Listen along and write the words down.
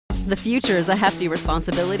The future is a hefty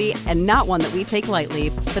responsibility and not one that we take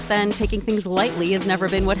lightly, but then taking things lightly has never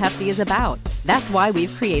been what Hefty is about. That's why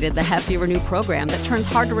we've created the Hefty Renew program that turns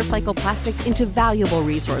hard-to-recycle plastics into valuable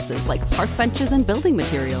resources like park benches and building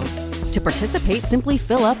materials. To participate, simply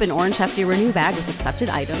fill up an orange Hefty Renew bag with accepted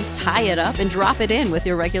items, tie it up, and drop it in with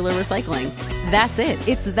your regular recycling. That's it.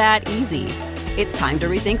 It's that easy. It's time to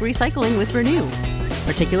rethink recycling with Renew.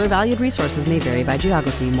 Particular valued resources may vary by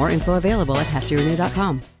geography. More info available at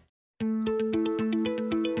heftyrenew.com.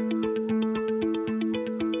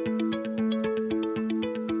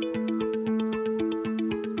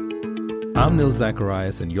 I'm Nil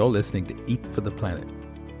Zacharias, and you're listening to Eat for the Planet.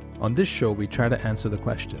 On this show, we try to answer the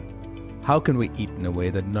question, how can we eat in a way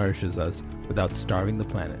that nourishes us without starving the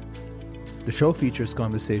planet? The show features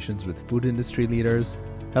conversations with food industry leaders,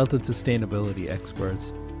 health and sustainability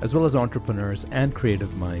experts, as well as entrepreneurs and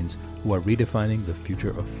creative minds who are redefining the future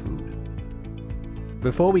of food.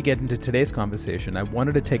 Before we get into today's conversation, I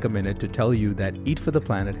wanted to take a minute to tell you that Eat for the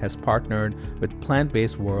Planet has partnered with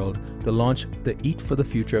Plant-Based World to launch the Eat for the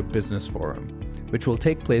Future Business Forum, which will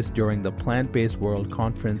take place during the Plant-Based World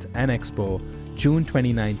Conference and Expo, June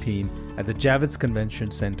 2019, at the Javits Convention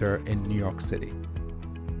Center in New York City.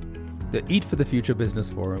 The Eat for the Future Business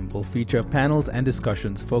Forum will feature panels and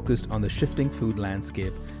discussions focused on the shifting food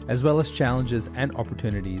landscape, as well as challenges and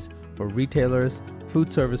opportunities for retailers,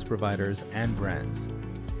 food service providers, and brands.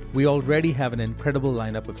 We already have an incredible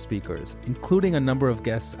lineup of speakers, including a number of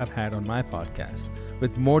guests I've had on my podcast,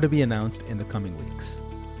 with more to be announced in the coming weeks.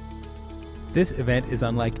 This event is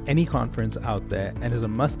unlike any conference out there and is a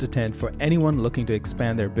must-attend for anyone looking to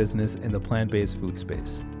expand their business in the plant-based food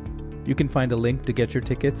space. You can find a link to get your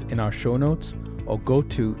tickets in our show notes or go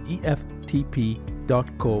to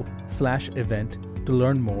eftp.co/event to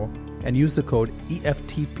learn more and use the code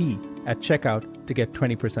EFTP at checkout to get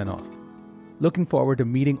 20% off. Looking forward to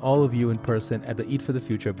meeting all of you in person at the Eat for the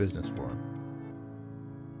Future Business Forum.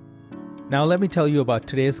 Now let me tell you about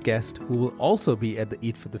today's guest who will also be at the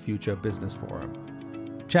Eat for the Future Business Forum.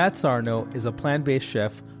 Chad Sarno is a plant-based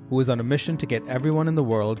chef who is on a mission to get everyone in the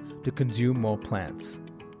world to consume more plants.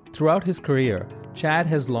 Throughout his career, Chad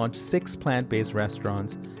has launched 6 plant-based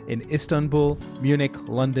restaurants in Istanbul, Munich,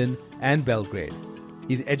 London, and Belgrade.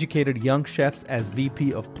 He's educated young chefs as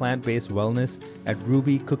VP of Plant-Based Wellness at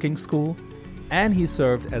Ruby Cooking School, and he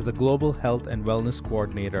served as a Global Health and Wellness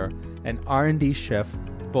Coordinator and R&D chef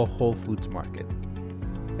for Whole Foods Market.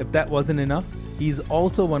 If that wasn't enough, he's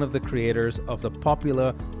also one of the creators of the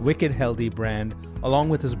popular Wicked Healthy brand, along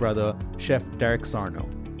with his brother, Chef Derek Sarno,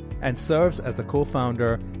 and serves as the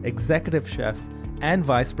co-founder, executive chef, and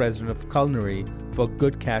vice president of culinary for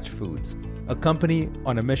Good Catch Foods, a company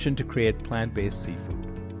on a mission to create plant-based seafood.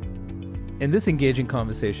 In this engaging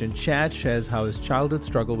conversation, Chad shares how his childhood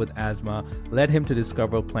struggle with asthma led him to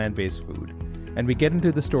discover plant-based food, and we get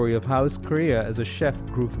into the story of how his career as a chef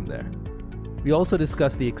grew from there. We also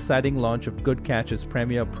discuss the exciting launch of Good Catch's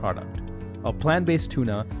premier product, a plant-based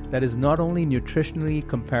tuna that is not only nutritionally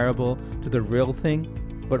comparable to the real thing,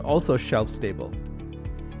 but also shelf-stable.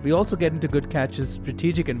 We also get into Good Catch's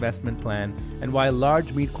strategic investment plan and why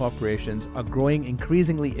large meat corporations are growing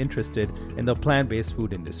increasingly interested in the plant-based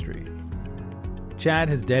food industry. Chad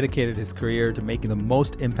has dedicated his career to making the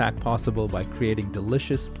most impact possible by creating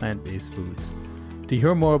delicious plant-based foods. To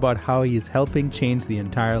hear more about how he is helping change the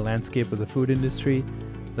entire landscape of the food industry,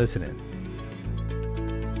 listen in.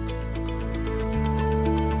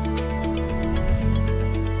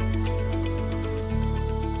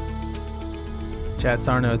 Chad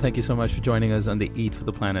Sarno, thank you so much for joining us on the Eat for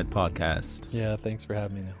the Planet podcast. Yeah, thanks for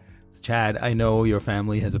having me now. Chad, I know your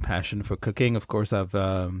family has a passion for cooking. Of course, I've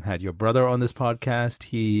had your brother on this podcast.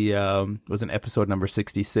 He was in episode number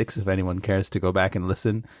 66, if anyone cares to go back and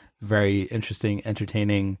listen. Very interesting,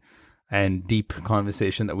 entertaining, and deep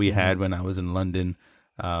conversation that we had when I was in London.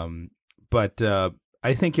 But I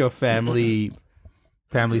think your family's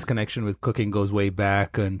connection with cooking goes way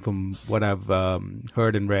back. And from what I've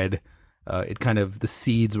heard and read, it kind of, the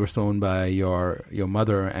seeds were sown by your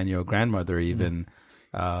mother and your grandmother even.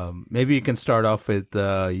 Maybe you can start off with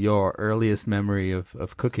your earliest memory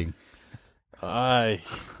of cooking.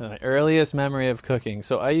 Earliest memory of cooking.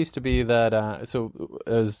 So I used to be that, so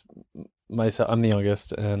as myself, I'm the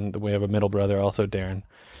youngest, and we have a middle brother, also Darren,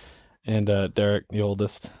 and Derek, the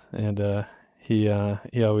oldest, and he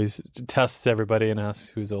always tests everybody and asks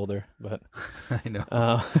who's older, but I know.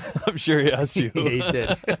 I'm sure he asked you. He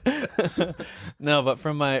did. No, but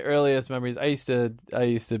from my earliest memories, I used to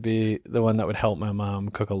be the one that would help my mom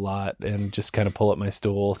cook a lot and just kind of pull up my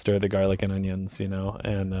stool, stir the garlic and onions, and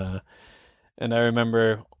I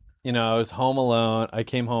remember, I was home alone. I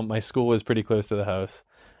came home. My school was pretty close to the house.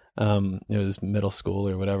 It was middle school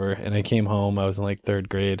or whatever. And I came home. I was in like third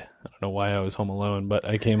grade. I don't know why I was home alone, but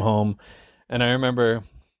I came home and I remember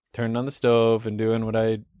turning on the stove and doing what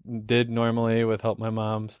I did normally with help my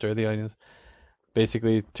mom stir the onions.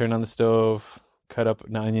 Basically turn on the stove, cut up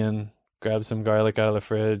an onion, grab some garlic out of the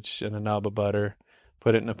fridge and a knob of butter,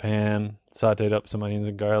 put it in a pan, sauteed up some onions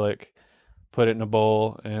and garlic, put it in a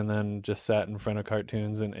bowl, and then just sat in front of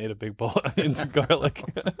cartoons and ate a big bowl of onions and garlic.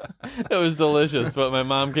 It was delicious. But my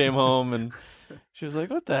mom came home and she was like,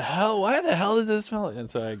 "What the hell? Why the hell does this smell?" And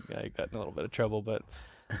so I got in a little bit of trouble, but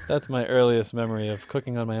that's my earliest memory of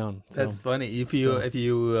cooking on my own. So, that's funny. If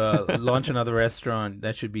you launch another restaurant,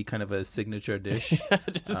 that should be kind of a signature dish.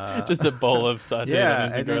 Just a bowl of sauteed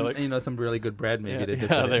onions and garlic. Then, some really good bread maybe.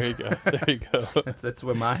 Yeah, there you go. There you go. That's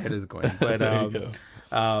where my head is going. But there you go.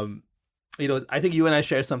 I think you and I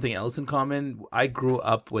share something else in common. I grew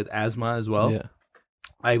up with asthma as well. Yeah.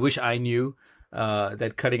 I wish I knew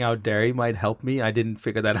that cutting out dairy might help me. I didn't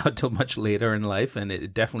figure that out till much later in life, and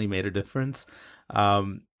it definitely made a difference.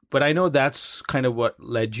 But I know that's kind of what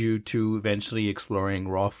led you to eventually exploring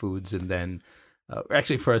raw foods, and then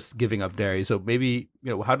actually first giving up dairy. So maybe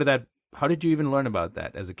how did you even learn about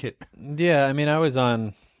that as a kid? Yeah, I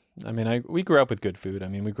mean, we grew up with good food. I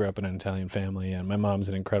mean, we grew up in an Italian family, and my mom's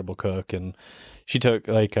an incredible cook, and she took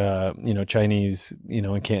Chinese,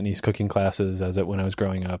 and Cantonese cooking classes when I was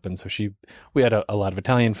growing up. And so we had a lot of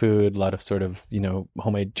Italian food, a lot of sort of,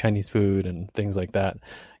 homemade Chinese food and things like that,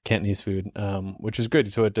 Cantonese food, which was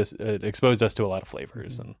good. So it exposed us to a lot of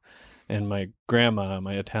flavors. And my grandma,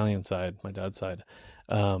 my Italian side, my dad's side,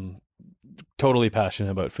 totally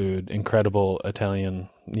passionate about food, incredible Italian,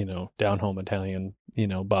 down home Italian,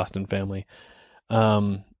 Boston family.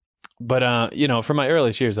 But for my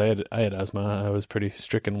earliest years, I had asthma. I was pretty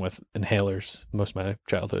stricken with inhalers most of my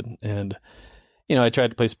childhood. And, I tried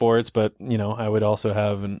to play sports, but, I would also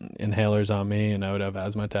have inhalers on me, and I would have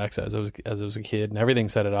asthma attacks as I was a kid, and everything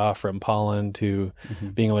set it off, from pollen to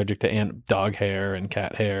being allergic to dog hair and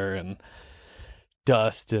cat hair and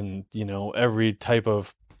dust and, every type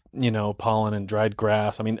of, pollen and dried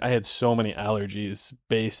grass. I mean, I had so many allergies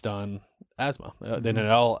based on asthma. Then it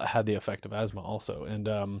all had the effect of asthma also.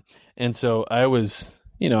 And so I was,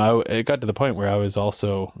 it got to the point where I was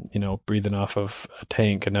also, breathing off of a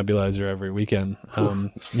tank, a nebulizer every weekend,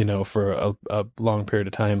 for a long period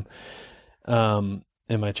of time,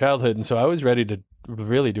 in my childhood. And so I was ready to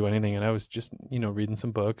really do anything. And I was just, reading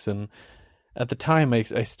some books. And at the time, I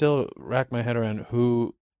still racked my head around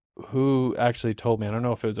who actually told me. I don't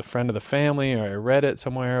know if it was a friend of the family or I read it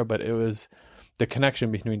somewhere, but it was the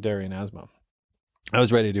connection between dairy and asthma. I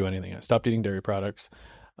was ready to do anything. I stopped eating dairy products.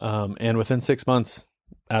 And within 6 months,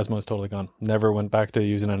 asthma was totally gone. Never went back to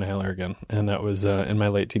using an inhaler again. And that was in my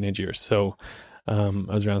late teenage years. So I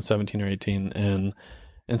was around 17 or 18. And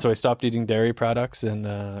so I stopped eating dairy products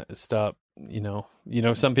and stopped,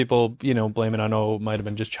 some people, blame it on, might have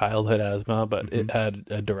been just childhood asthma, but it had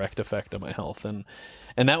a direct effect on my health. And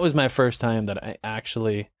that was my first time that I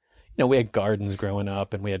actually, we had gardens growing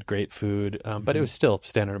up and we had great food, but it was still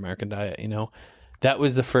standard American diet, That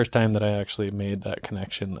was the first time that I actually made that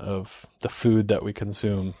connection of the food that we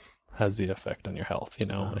consume has the effect on your health,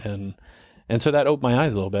 and so that opened my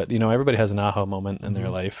eyes a little bit. Everybody has an aha moment in their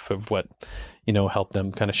life of what, helped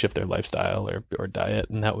them kind of shift their lifestyle or diet.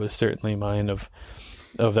 And that was certainly mine of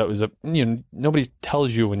that was nobody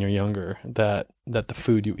tells you when you're younger that the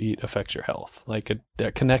food you eat affects your health. Like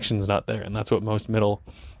that connection's not there. And that's what most middle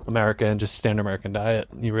America and just standard American diet,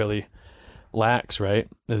 you really lacks, right?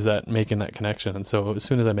 Is that making that connection. And so as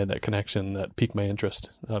soon as I made that connection, that piqued my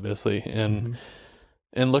interest, obviously, and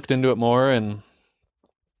looked into it more. And,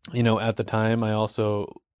 at the time I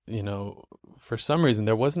also, for some reason,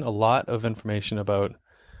 there wasn't a lot of information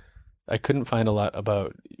I couldn't find a lot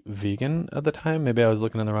about vegan at the time. Maybe I was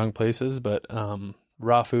looking in the wrong places, but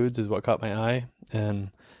raw foods is what caught my eye, and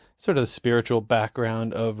sort of the spiritual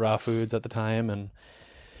background of raw foods at the time.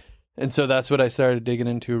 And so that's what I started digging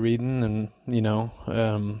into, reading,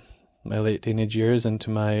 and, my late teenage years into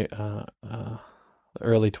my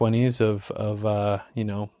early 20s of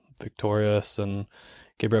Victorious and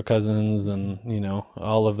Gabriel Cousins and,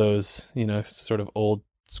 all of those, sort of old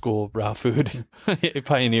school raw food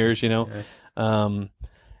pioneers, so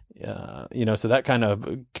that kind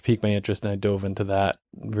of piqued my interest, and I dove into that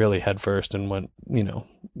really head first and went,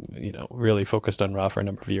 really focused on raw for a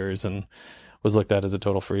number of years, and was looked at as a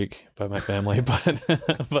total freak by my family, but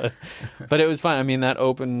it was fun. I mean, that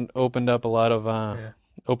opened up a lot of,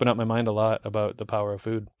 opened up my mind a lot about the power of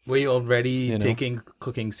food. Were you already taking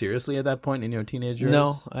cooking seriously at that point in your teenage years?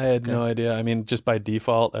 No, I had no idea. I mean, just by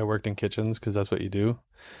default, I worked in kitchens because that's what you do,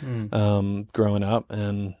 growing up.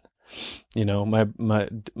 And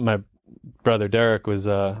my brother Derek was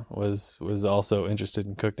also interested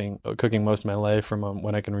in cooking most of my life from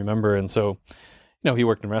when I can remember, and so he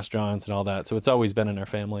worked in restaurants and all that, so it's always been in our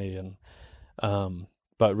family. And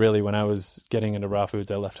but really, when I was getting into raw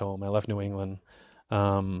foods, I left home. I left New England,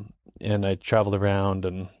 and I traveled around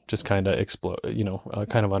and just kind of explore,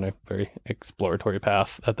 kind of on a very exploratory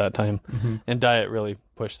path at that time. And diet really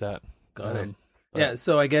pushed that. Got it. Yeah.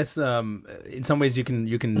 So I guess in some ways you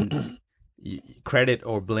can credit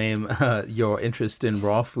or blame your interest in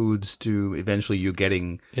raw foods to eventually you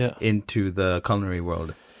getting into the culinary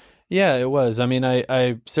world. Yeah, it was. I mean,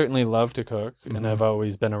 I certainly love to cook, and I've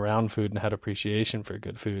always been around food and had appreciation for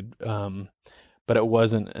good food. But it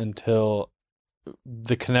wasn't until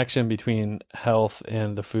the connection between health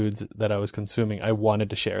and the foods that I was consuming, I wanted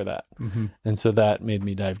to share that. And so that made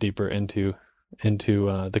me dive deeper into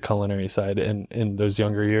the culinary side in those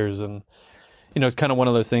younger years. And, it's kind of one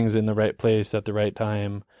of those things, in the right place at the right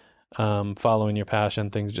time, following your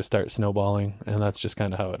passion, things just start snowballing. And that's just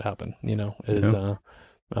kind of how it happened,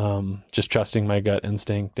 just trusting my gut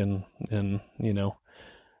instinct and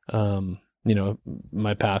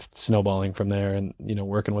my path snowballing from there, and,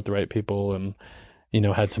 working with the right people, and,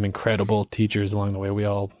 had some incredible teachers along the way. We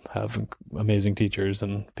all have amazing teachers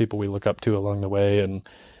and people we look up to along the way. And,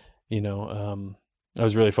 I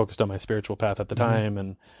was really focused on my spiritual path at the time,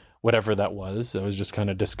 and whatever that was, I was just kind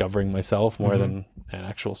of discovering myself more than an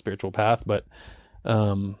actual spiritual path. But,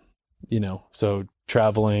 so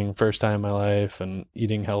traveling first time in my life, and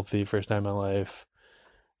eating healthy first time in my life,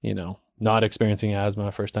 not experiencing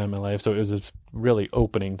asthma first time in my life. So it was a really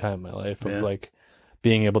opening time in my life of like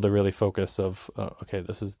being able to really focus of, okay,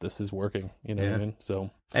 this is working, what I mean?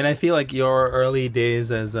 So, and I feel like your early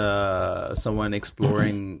days as someone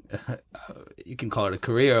exploring, you can call it a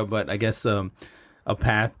career, but I guess a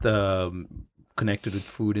path connected with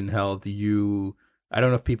food and health. I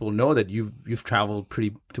don't know if people know that you've traveled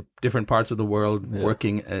to different parts of the world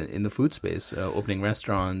working in the food space, opening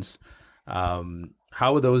restaurants.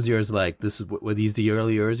 How were those years like? Were these the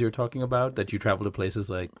early years you're talking about, that you traveled to places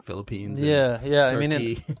like Philippines? Turkey? I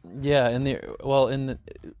mean,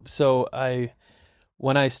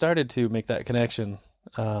 when I started to make that connection,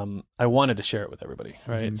 I wanted to share it with everybody,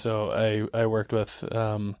 right? So I worked with,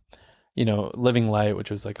 Living Light,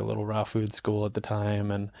 which was like a little raw food school at the time,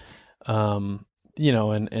 and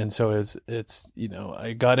and so it's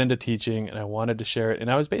I got into teaching, and I wanted to share it, and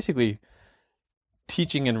I was basically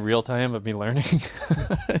teaching in real time of me learning,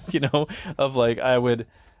 of like,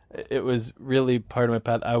 it was really part of my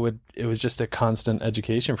path. It was just a constant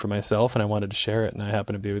education for myself, and I wanted to share it. And I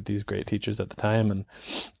happened to be with these great teachers at the time.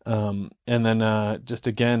 And then just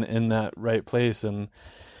again, in that right place, and,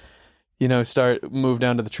 move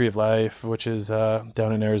down to the Tree of Life, which is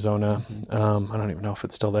down in Arizona. I don't even know if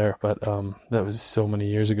it's still there, but that was so many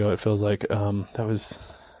years ago. It feels like that was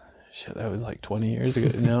like 20 years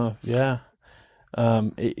ago. No, yeah.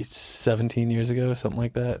 17 years ago, something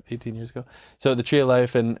like that, 18 years ago. So the Tree of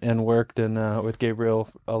Life, and worked with Gabriel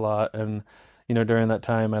a lot. And, during that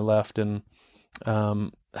time I left and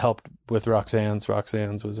helped with Roxanne's.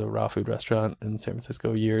 Roxanne's was a raw food restaurant in San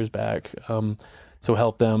Francisco years back. So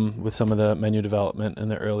helped them with some of the menu development in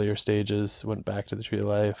the earlier stages, went back to the Tree of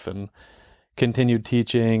Life and continued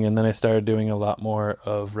teaching. And then I started doing a lot more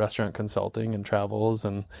of restaurant consulting and travels,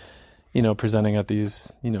 and presenting at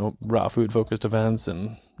these, raw food focused events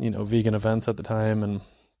and, vegan events at the time, and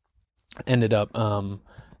ended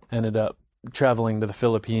up traveling to the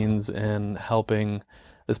Philippines and helping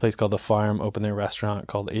this place called The Farm open their restaurant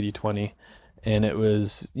called 80/20. And it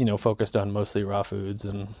was, focused on mostly raw foods.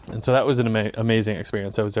 And so that was an amazing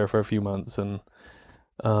experience. I was there for a few months, and,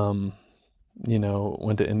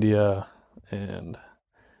 went to India, and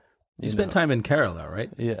you spent time in Kerala,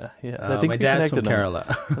 right? Yeah. I think my dad's from Kerala.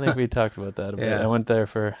 I think we talked about that a bit. I went there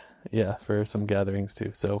for some gatherings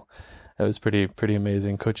too. So that was pretty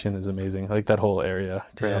amazing. Cochin is amazing. I like that whole area.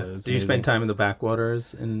 Kerala is Did you spend time in the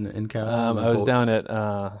backwaters in Kerala? I was down at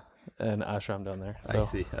an ashram down there. So. I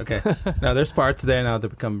see. Okay. Now there's parts there now that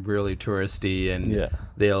become really touristy, and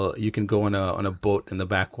you can go on a boat in the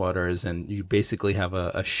backwaters, and you basically have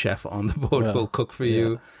a chef on the boat who will cook for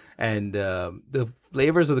you. And the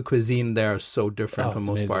flavors of the cuisine there are so different from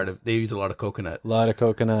most part. They use a lot of coconut. A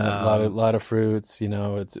lot of fruits.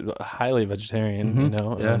 It's highly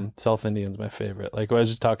vegetarian. South Indian's my favorite. Like I was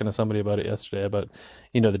just talking to somebody about it yesterday about,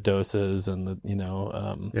 the dosas and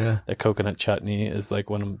the coconut chutney is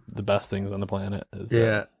like one of the best things on the planet.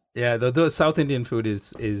 The South Indian food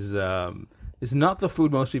is not the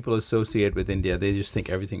food most people associate with India. They just think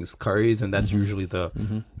everything's curries, and that's usually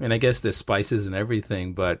and I guess there's spices and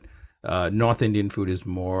everything, but North Indian food is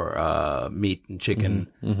more meat and chicken,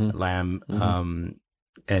 lamb,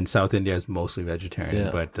 and South India is mostly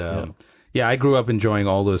vegetarian. But I grew up enjoying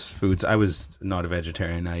all those foods. I was not a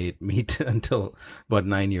vegetarian. I ate meat until about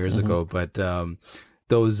 9 years ago. But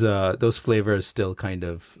those flavors still kind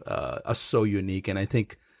of are so unique. And I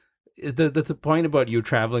think the point about you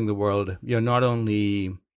traveling the world, you're not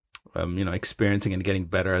only experiencing and getting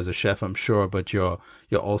better as a chef, I'm sure, but you're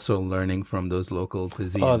also learning from those local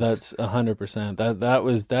cuisines. Oh, that's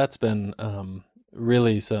 100%. That's been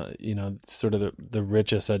really, so sort of the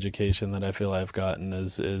richest education that I feel I've gotten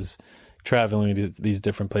is traveling to these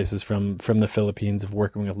different places from the Philippines, of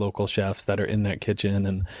working with local chefs that are in that kitchen,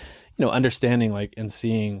 and understanding and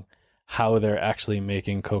seeing how they're actually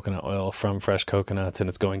making coconut oil from fresh coconuts, and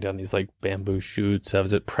it's going down these bamboo chutes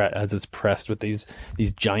as it's pressed with these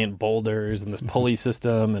giant boulders and this pulley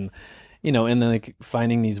system, and and then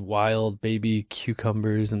finding these wild baby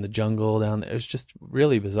cucumbers in the jungle down there. It was just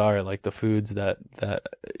really bizarre, the foods that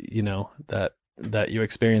you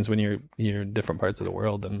experience when you're in different parts of the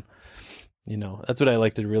world. And that's what I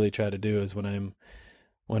like to really try to do, is when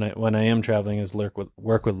I am traveling, is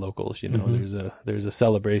work with locals. There's a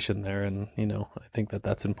celebration there, and I think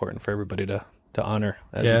that's important for everybody to honor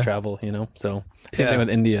as you travel. So same thing with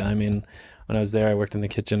India. I mean, when I was there, I worked in the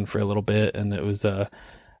kitchen for a little bit, and it was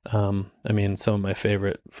some of my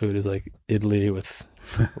favorite food is idli with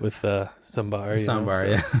sambar.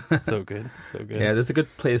 Sambar, so good. Yeah, there's a good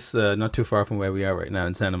place not too far from where we are right now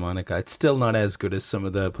in Santa Monica. It's still not as good as some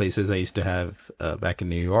of the places I used to have back in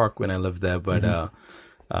New York when I lived there, but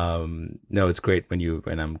no, it's great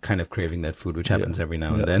when I'm kind of craving that food, which happens every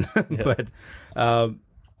now and then. But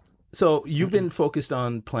so you've been focused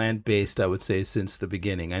on plant-based, I would say, since the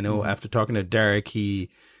beginning. I know after talking to Derek, he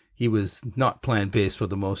was not plant-based for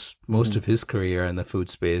the most of his career in the food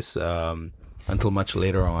space until much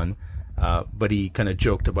later on. But he kind of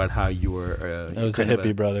joked about how you were... I was the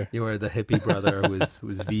hippie brother. You were the hippie brother who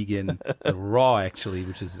was vegan, raw actually,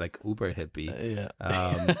 which is uber hippie.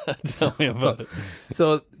 Tell me about it.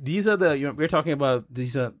 So these are we're talking about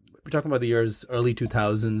the years early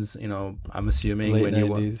 2000s. I'm assuming late when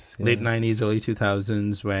 90s, late 90s, early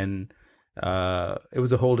 2000s, when it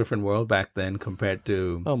was a whole different world back then compared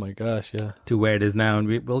to oh my gosh, to where it is now, and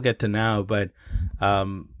we'll get to now. But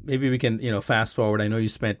maybe we can fast forward. I know you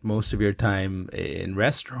spent most of your time in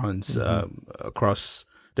restaurants across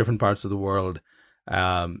different parts of the world,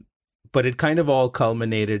 but it kind of all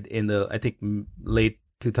culminated in the late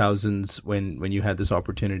 2000s when you had this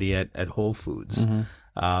opportunity at Whole Foods.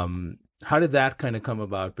 How did that kind of come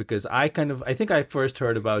about? Because I think I first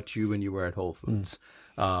heard about you when you were at Whole Foods.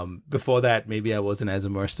 Before that, maybe I wasn't as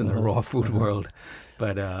immersed in the raw food world.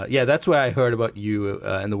 But that's where I heard about you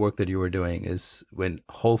and the work that you were doing, is when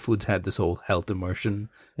Whole Foods had this whole health immersion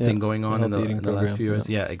thing going on in the last few years.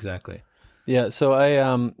 Yeah, exactly. Yeah, so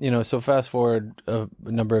I, so fast forward a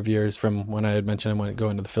number of years from when I had mentioned I wanted to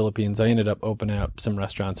go into the Philippines, I ended up opening up some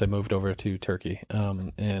restaurants. I moved over to Turkey,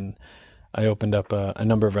 and I opened up a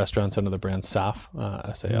number of restaurants under the brand SAF,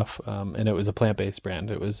 SAF, and it was a plant-based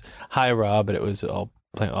brand. It was high raw, but it was all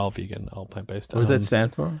vegan, all plant-based. What does that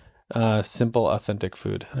stand for? Simple, authentic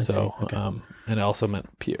food. I see. Okay. And it also meant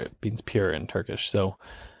means pure in Turkish. So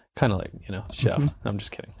kind of chef. I'm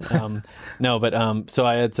just kidding. No, but so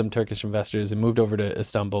I had some Turkish investors and moved over to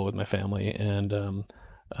Istanbul with my family, and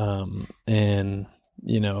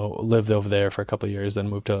lived over there for a couple of years, then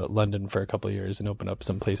moved to London for a couple of years and opened up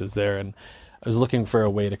some places there. And I was looking for a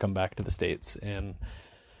way to come back to the States, and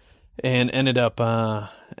ended up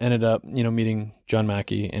meeting John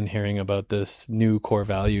Mackey and hearing about this new core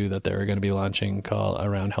value that they were going to be launching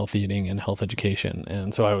around health eating and health education.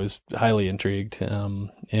 And so I was highly intrigued, and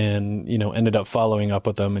ended up following up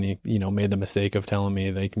with them, and he made the mistake of telling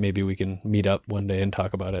me maybe we can meet up one day and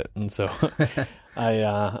talk about it. And so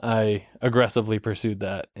I aggressively pursued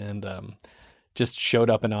that, and just showed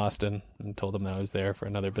up in Austin and told him that I was there for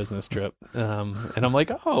another business trip. And I'm like,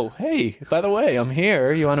 oh, hey, by the way, I'm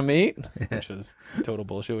here. You want to meet? Which was total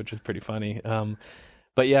bullshit, which was pretty funny.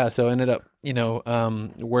 But yeah, so I ended up,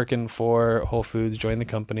 working for Whole Foods, joined the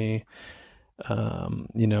company,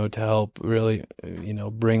 to help really,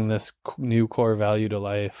 bring this new core value to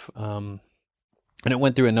life. And it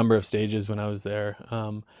went through a number of stages when I was there.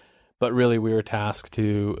 But really, we were tasked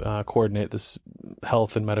to coordinate this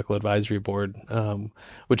health and medical advisory board,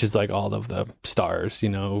 which is all of the stars,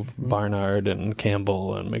 Barnard and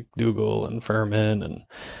Campbell and McDougall and Furman and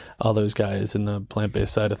all those guys in the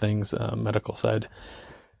plant-based side of things, medical side.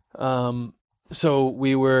 So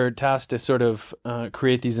we were tasked to sort of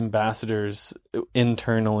create these ambassadors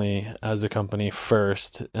internally as a company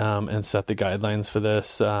first, and set the guidelines for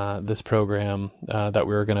this program that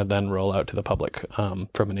we were going to then roll out to the public from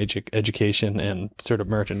an education and sort of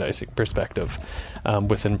merchandising perspective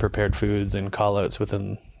within prepared foods and call-outs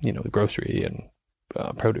within the grocery and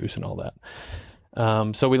produce and all that.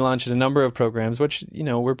 So we launched a number of programs, which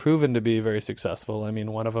were proven to be very successful. I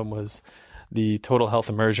mean, one of them was the Total Health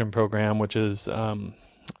Immersion Program, which is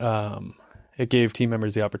it gave team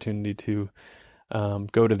members the opportunity to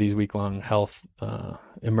go to these week-long health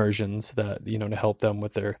immersions that to help them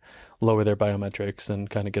with lower their biometrics and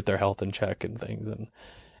kind of get their health in check and things, and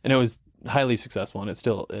it was highly successful, and it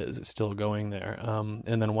still is. It's still going there.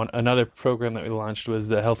 And then another program that we launched was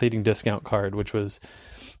the Health Eating Discount Card, which was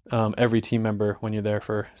every team member, when you're there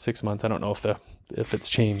for 6 months, I don't know if it's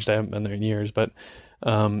changed. I haven't been there in years, but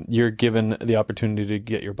you're given the opportunity to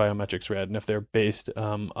get your biometrics read, and if they're based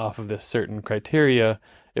off of this certain criteria,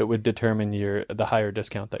 it would determine the higher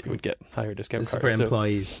discount that you would get. Higher discount This card is for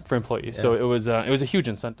employees. For employees, Yeah. So it was a huge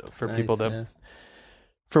incentive for people to,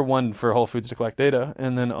 for Whole Foods to collect data,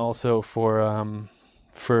 and then also for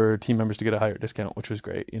team members to get a higher discount, which was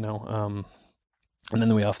great. And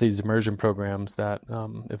then we offer these immersion programs that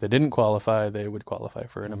if they didn't qualify, they would qualify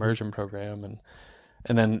for an immersion program,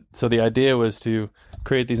 and then so the idea was to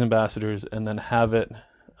create these ambassadors and then have it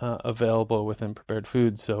available within prepared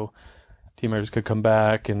foods, so team members could come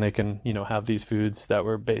back and they can have these foods that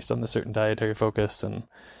were based on the certain dietary focus. And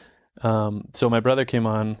so my brother came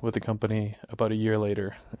on with the company about a year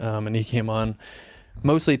later, and he came on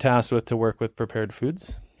mostly tasked to work with prepared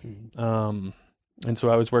foods. And so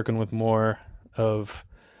I was working with more of,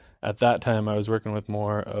 at that time, I was working with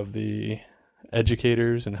more of the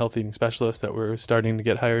educators and health eating specialists that were starting to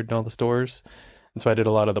get hired in all the stores. And so I did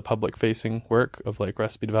a lot of the public facing work of like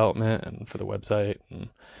recipe development and for the website and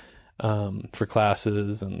for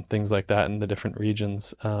classes and things like that in the different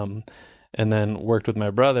regions. And then worked with my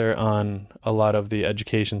brother on a lot of the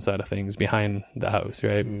education side of things behind the house,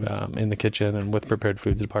 right? In the kitchen and with prepared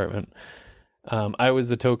foods department. I was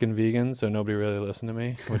the token vegan, so nobody really listened to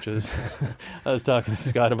me, which is, I was talking to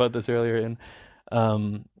Scott about this earlier, and, I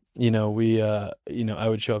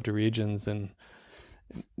would show up to regions and,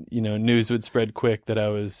 news would spread quick that I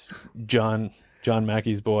was John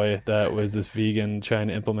Mackey's boy that was this vegan trying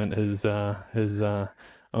to implement his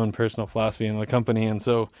own personal philosophy in the company. And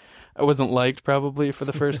so I wasn't liked probably for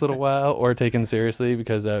the first little while or taken seriously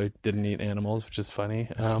because I didn't eat animals, which is funny,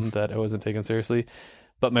 that I wasn't taken seriously.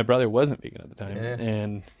 But my brother wasn't vegan at the time,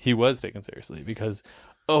 and he was taken seriously because,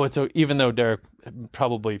 even though Derek,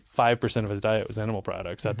 probably 5% of his diet was animal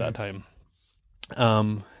products at that time,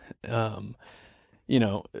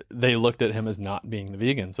 they looked at him as not being the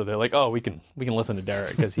vegan. So they're like, oh, we can listen to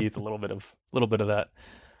Derek because he eats a little bit of that,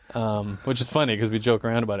 which is funny because we joke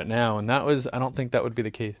around about it now. And I don't think that would be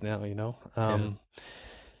the case now,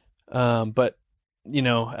 but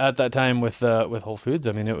at that time with Whole Foods,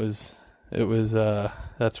 I mean, it was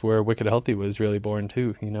that's where Wicked Healthy was really born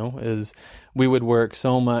too, is we would work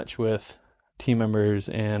so much with team members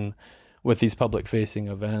and with these public facing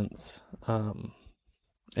events.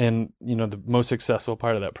 And the most successful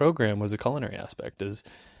part of that program was the culinary aspect, is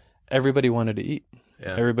everybody wanted to eat.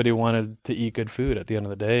 Yeah. Everybody wanted to eat good food at the end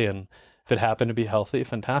of the day. And if it happened to be healthy,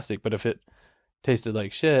 fantastic. But if it tasted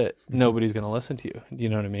like shit, nobody's going to listen to you. You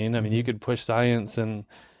know what I mean? I mean, you could push science and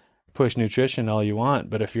push nutrition all you want,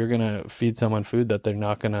 but if you're going to feed someone food that they're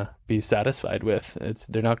not going to be satisfied with, it's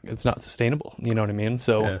not sustainable. You know what I mean?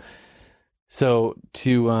 So, So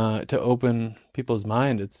to open people's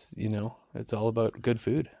mind, it's all about good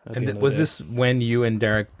food. And was this when you and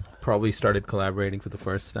Derek probably started collaborating for the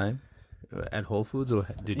first time at Whole Foods, or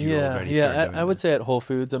did you already start doing I would say at Whole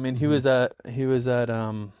Foods. I mean, he was at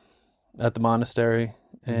the monastery,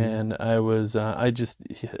 and I was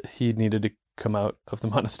he needed to come out of the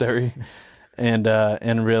monastery,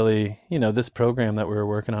 and really, this program that we were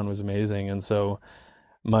working on was amazing. And so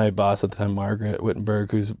my boss at the time, Margaret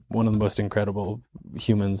Wittenberg, who's one of the most incredible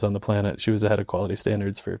humans on the planet, she was the head of quality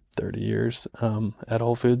standards for 30 years at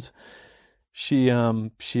Whole Foods. She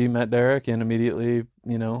met Derek and immediately,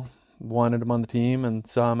 wanted him on the team and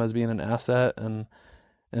saw him as being an asset. And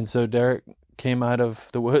so Derek came out of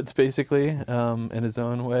the woods basically in his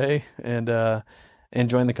own way and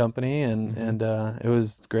joined the company. And it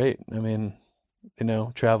was great. I mean,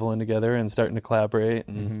 traveling together and starting to collaborate.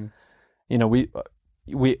 And,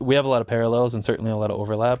 we have a lot of parallels and certainly a lot of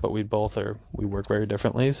overlap, but we work very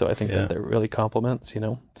differently. So I think that they're really complements,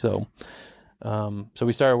 so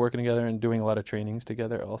we started working together and doing a lot of trainings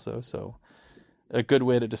together also. So a good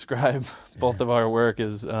way to describe both of our work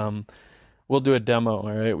is, we'll do a demo.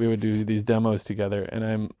 All right, we would do these demos together,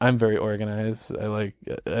 and I'm very organized. I like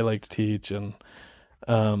to teach, and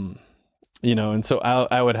and so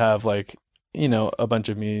I would have like a bunch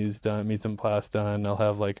of mise en place done. I'll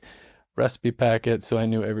have like recipe packets, so I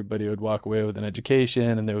knew everybody would walk away with an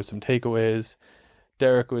education, and there was some takeaways.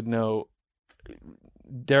 Derek wouldn't have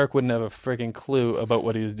a freaking clue about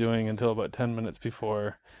what he was doing until about 10 minutes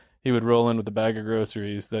before. He would roll in with a bag of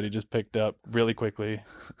groceries that he just picked up really quickly,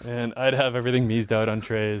 and I'd have everything mised out on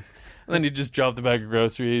trays, and then he'd just drop the bag of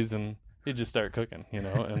groceries and he'd just start cooking,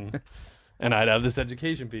 and I'd have this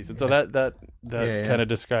education piece. And so that kind of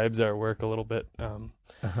describes our work a little bit.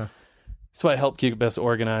 So I help keep us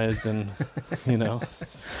organized, and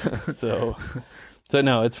so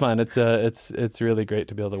no, it's fun. It's really great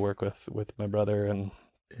to be able to work with my brother, and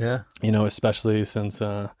especially since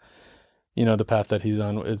the path that he's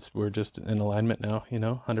on, we're just in alignment now,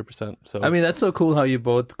 100%. So I mean, that's so cool how you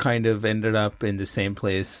both kind of ended up in the same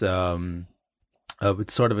place with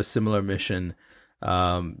sort of a similar mission.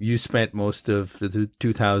 You spent most of the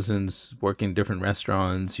 2000s working in different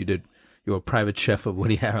restaurants. You were a private chef of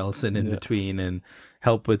Woody Harrelson in between, and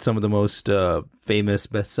helped with some of the most famous,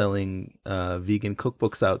 best-selling vegan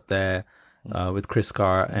cookbooks out there with Chris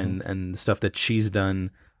Carr and the stuff that she's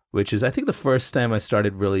done, which is, I think, the first time I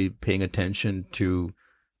started really paying attention to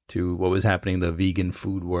what was happening in the vegan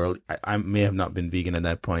food world. I may have not been vegan at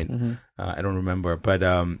that point. I don't remember. But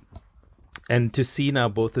and to see now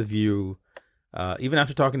both of you, even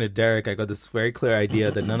after talking to Derek, I got this very clear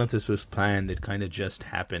idea that none of this was planned. It kind of just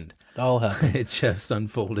happened. It all happened. It just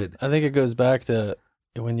unfolded. I think it goes back to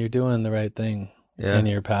when you're doing the right thing and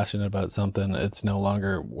you're passionate about something, it's no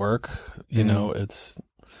longer work. It's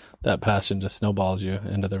that passion just snowballs you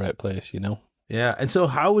into the right place, Yeah. And so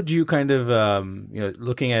how would you kind of,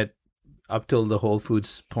 looking at up till the Whole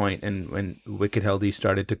Foods point and when Wicked Healthy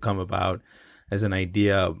started to come about as an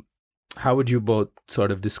idea, how would you both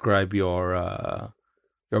sort of describe your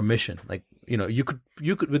mission? Like, you could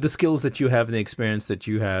with the skills that you have and the experience that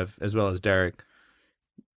you have, as well as Derek,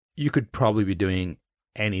 you could probably be doing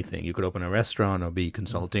anything. You could open a restaurant or be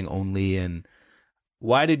consulting only. And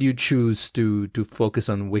why did you choose to focus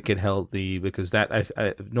on Wicked Healthy? Because that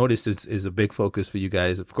I've noticed is a big focus for you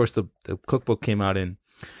guys. Of course, the cookbook came out in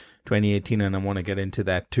 2018, and I want to get into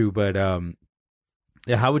that too. But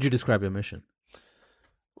how would you describe your mission?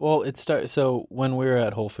 Well, so when we were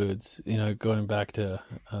at Whole Foods, going back to,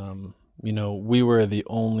 we were the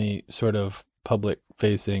only sort of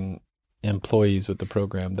public-facing employees with the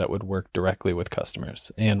program that would work directly with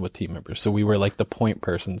customers and with team members. So we were like the point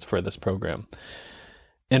persons for this program.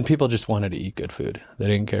 And people just wanted to eat good food. They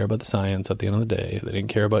didn't care about the science at the end of the day. They didn't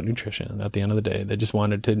care about nutrition at the end of the day. They just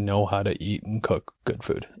wanted to know how to eat and cook good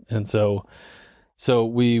food. And so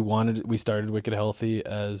we started Wicked Healthy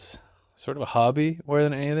as sort of a hobby more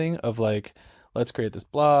than anything, of like, let's create this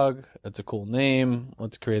blog. It's a cool name.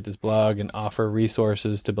 Let's create this blog and offer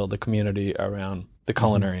resources to build a community around the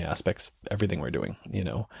culinary aspects of everything we're doing,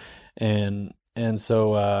 and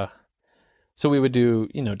so we would do,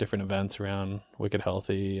 different events around Wicked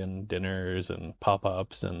Healthy and dinners and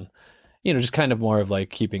pop-ups and, just kind of more of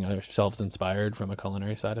like keeping ourselves inspired from a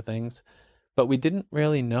culinary side of things. But we didn't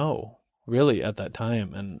really know at that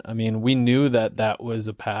time. And I mean, we knew that was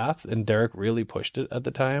a path, and Derek really pushed it at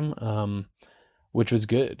the time, which was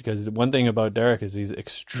good, because one thing about Derek is he's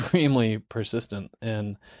extremely persistent.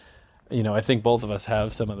 And, I think both of us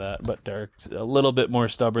have some of that, but Derek's a little bit more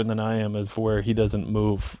stubborn than I am, as for where he doesn't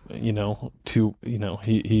move, he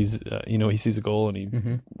sees a goal and he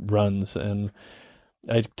runs, and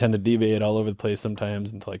I tend to deviate all over the place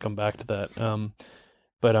sometimes until I come back to that.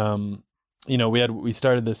 We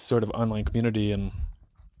started this sort of online community, and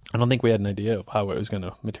I don't think we had an idea of how it was going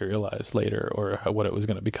to materialize later or what it was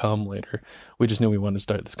going to become later. We just knew we wanted to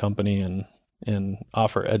start this company and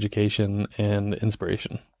offer education and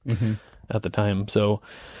inspiration at the time. So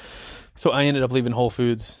I ended up leaving Whole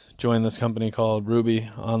Foods, joined this company called Ruby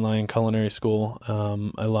Online Culinary School.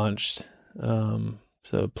 I launched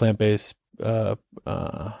so plant-based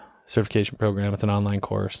certification program. It's an online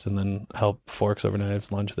course, and then help Forks Over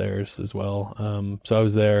Knives launch theirs as well. So I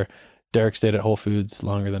was there. Derek stayed at Whole Foods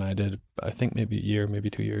longer than I did. I think maybe a year, maybe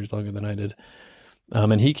 2 years longer than I did.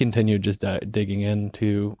 And he continued just digging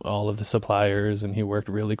into all of the suppliers, and he worked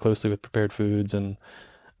really closely with Prepared Foods, and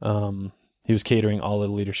he was catering all the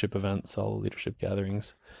leadership events, all the leadership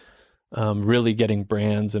gatherings, really getting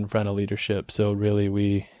brands in front of leadership. So really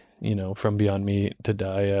we, from Beyond Meat to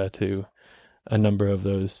Daya to a number of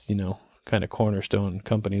those, kind of cornerstone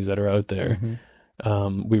companies that are out there,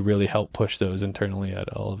 we really help push those internally at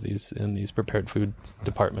all of these in these prepared food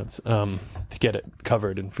departments to get it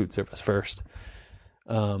covered in food service first.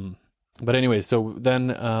 But anyway, so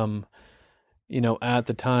then, at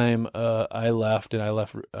the time I left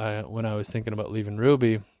when I was thinking about leaving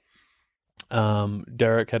Ruby,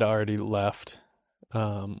 Derek had already left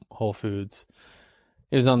Whole Foods.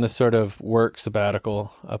 He was on this sort of work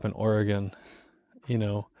sabbatical up in Oregon,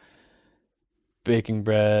 baking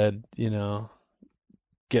bread,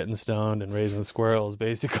 getting stoned and raising squirrels,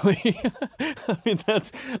 basically. I mean,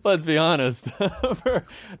 let's be honest, for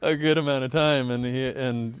a good amount of time.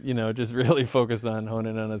 And just really focused on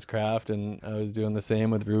honing on his craft. And I was doing the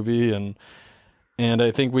same with Ruby. And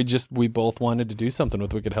I think we both wanted to do something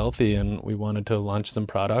with Wicked Healthy, and we wanted to launch some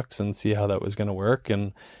products and see how that was going to work.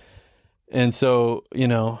 And so,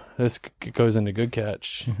 this goes into Good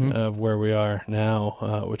Catch of where we are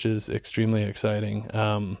now, which is extremely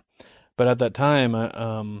exciting. But at that time,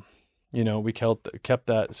 we kept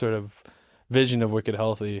that sort of vision of Wicked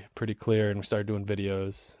Healthy pretty clear, and we started doing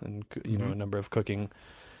videos and, a number of cooking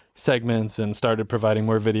segments, and started providing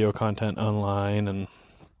more video content online, and,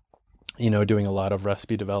 doing a lot of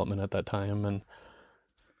recipe development at that time.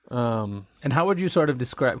 And how would you sort of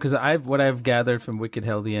describe, because what I've gathered from Wicked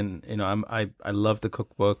Healthy, and, I love the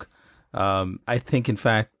cookbook. I think, in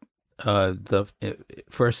fact, the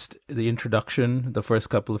introduction, the first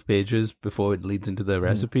couple of pages before it leads into the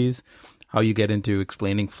recipes, how you get into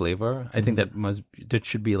explaining flavor. I think that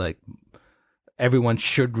should be like, everyone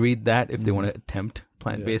should read that if they want to attempt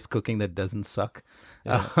plant-based cooking that doesn't suck,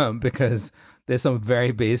 because there's some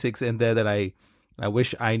very basics in there that I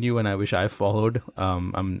wish I knew and I wish I followed.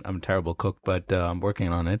 I'm a terrible cook, but I'm working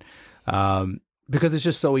on it, because it's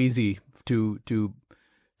just so easy to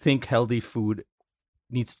think healthy food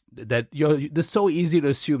it's so easy to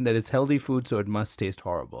assume that it's healthy food, so it must taste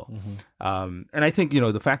horrible. And I think,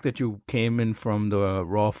 the fact that you came in from the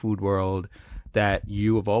raw food world, that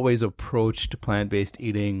you have always approached plant-based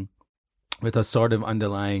eating with a sort of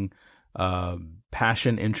underlying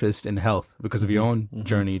passion, interest in health because of your own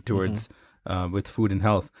journey towards with food and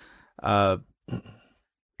health.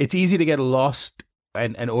 It's easy to get lost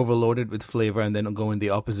and overloaded with flavor and then go in the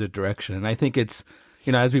opposite direction. And I think it's,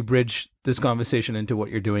 as we bridge this conversation into what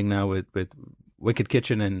you're doing now with Wicked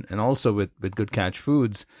Kitchen and also with Good Catch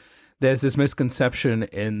Foods, there's this misconception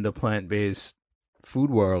in the plant-based food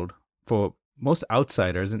world for most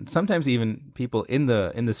outsiders, and sometimes even people in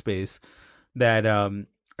the space, that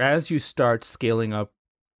as you start scaling up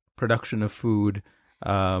production of food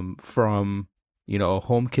from a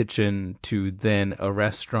home kitchen to then a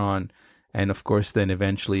restaurant, and of course then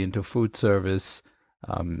eventually into food service,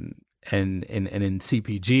 and in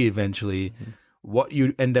CPG eventually, what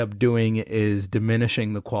you end up doing is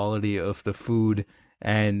diminishing the quality of the food.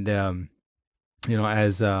 And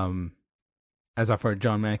as I've heard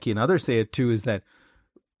John Mackey and others say it too, is that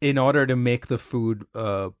in order to make the food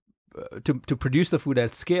to produce the food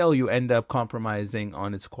at scale, you end up compromising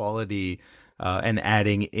on its quality and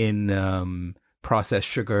adding in processed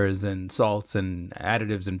sugars and salts and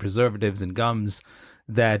additives and preservatives and gums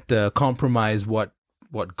that compromise what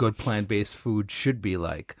good plant-based food should be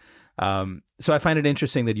like. So I find it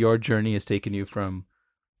interesting that your journey has taken you from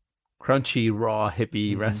crunchy, raw,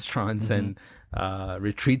 hippie restaurants and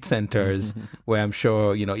retreat centers where I'm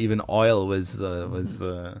sure, even oil was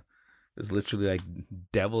literally like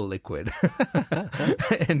devil liquid.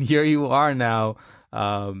 And here you are now,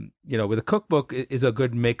 with a cookbook is a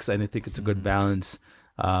good mix, and I think it's a good balance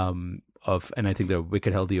and I think the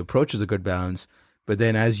Wicked Healthy approach is a good balance. But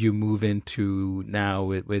then as you move into now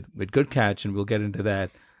with Good Catch, and we'll get into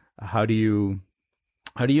that, how do you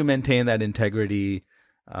maintain that integrity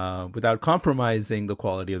without compromising the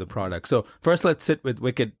quality of the product? So first, let's sit with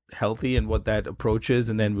Wicked Healthy and what that approach is,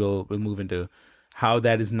 and then we'll move into how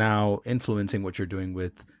that is now influencing what you're doing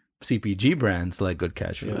with CPG brands like Good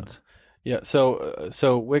Catch Foods. Yeah.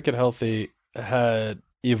 So Wicked Healthy had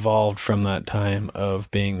evolved from that time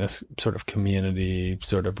of being this sort of community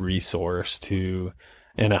sort of resource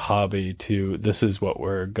and a hobby to, this is what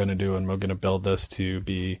we're going to do, and we're going to build this to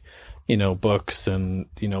be, books and,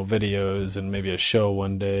 videos and maybe a show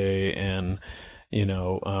one day. And,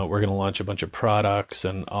 we're going to launch a bunch of products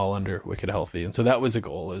and all under Wicked Healthy. And so that was a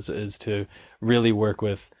goal, is to really work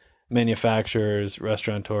with manufacturers,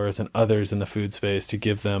 restaurateurs, and others in the food space to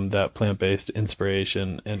give them that plant-based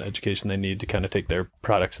inspiration and education they need to kind of take their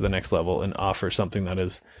products to the next level and offer something that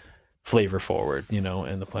is flavor forward,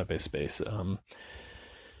 in the plant-based space.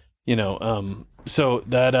 So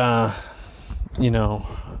that,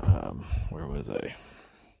 where was I?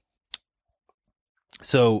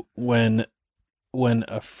 So when when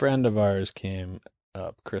a friend of ours came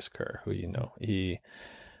up, Chris Kerr, who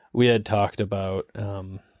we had talked about,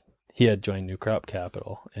 he had joined New Crop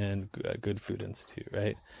Capital and Good Food Institute,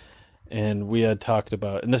 right? And we had talked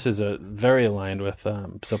about, and this is a very aligned with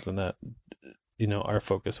something that our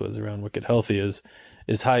focus was around Wicked Healthy is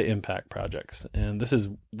high impact projects, and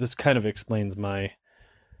this kind of explains my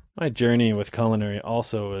journey with culinary.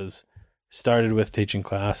 Also, is started with teaching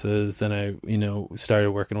classes, then I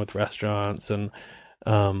started working with restaurants, and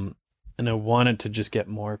I wanted to just get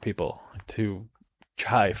more people to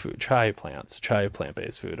try food, try plants, try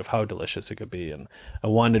plant-based food, of how delicious it could be. And I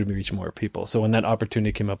wanted to reach more people. So when that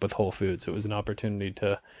opportunity came up with Whole Foods, it was an opportunity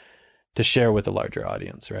to share with a larger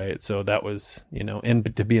audience, right? So that was,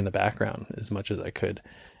 and to be in the background as much as I could.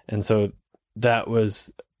 And so that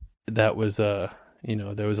was there was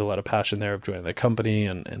a lot of passion there of joining the company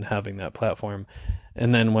and having that platform.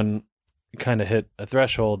 And then when kind of hit a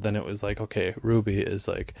threshold, then it was like, okay, Ruby is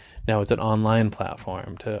like, now it's an online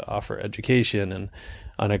platform to offer education and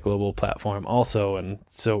on a global platform also. And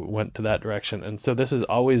so it went to that direction. And so this has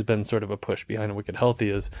always been sort of a push behind Wicked Healthy,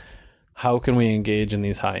 is how can we engage in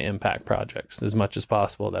these high impact projects as much as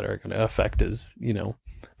possible that are going to affect as,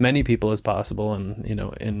 many people as possible. And,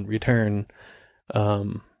 in return,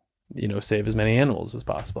 save as many animals as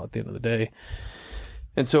possible at the end of the day.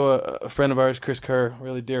 And so a friend of ours, Chris Kerr,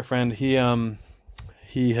 really dear friend, he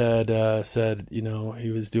had said,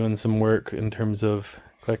 he was doing some work in terms of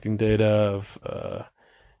collecting data of,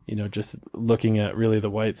 just looking at really the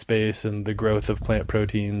white space and the growth of plant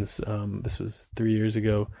proteins. This was 3 years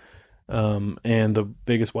ago. And the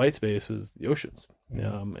biggest white space was the oceans.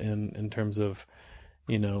 And in terms of,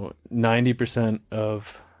 90%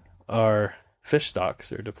 of our fish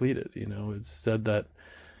stocks are depleted. It's said that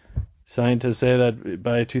scientists say that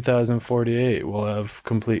by 2048 we'll have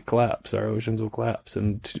complete collapse. Our oceans will collapse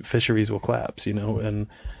and fisheries will collapse. And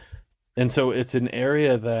so it's an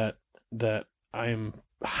area that I'm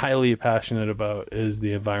highly passionate about, is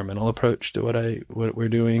the environmental approach to what we're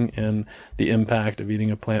doing, and the impact of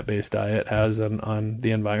eating a plant-based diet has on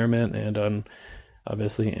the environment and on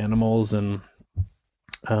obviously animals and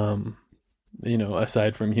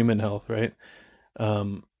aside from human health, right?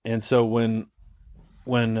 And so when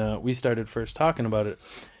we started first talking about it,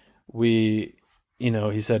 he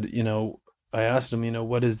said, I asked him,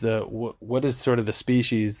 what is sort of the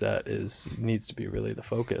species that needs to be really the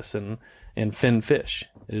focus, and fin fish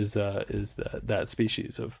is that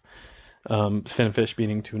species of fin fish,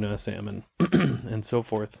 meaning tuna, salmon, and so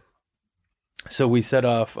forth. So we set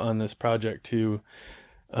off on this project to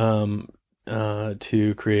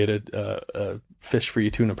create a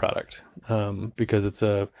fish-free tuna product, because it's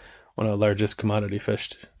one of the largest commodity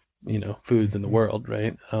fished, foods in the world,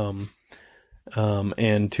 right?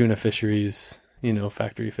 And tuna fisheries,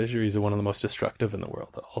 factory fisheries are one of the most destructive in the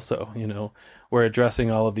world. Also, we're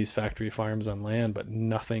addressing all of these factory farms on land, but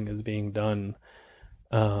nothing is being done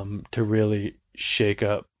to really shake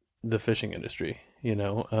up the fishing industry.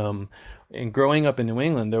 And growing up in New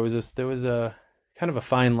England, there was a kind of a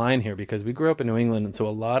fine line here, because we grew up in New England, and so a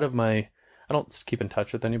lot of I don't keep in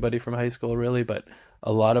touch with anybody from high school really, but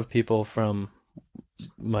a lot of people from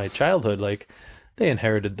my childhood, like, they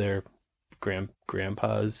inherited their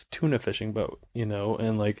grandpa's tuna fishing boat,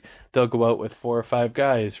 and like they'll go out with 4 or 5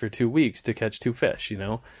 guys for 2 weeks to catch 2 fish.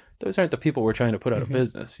 Those aren't the people we're trying to put out of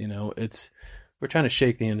business. We're trying to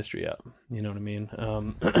shake the industry up. You know what I mean?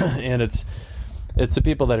 And it's the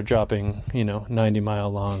people that are dropping 90-mile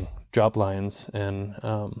long drop lines and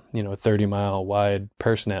 30-mile wide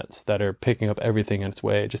purse nets that are picking up everything in its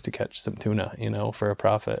way just to catch some tuna, for a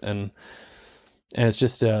profit. And it's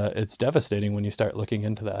just it's devastating when you start looking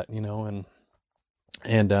into that,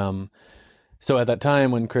 and so at that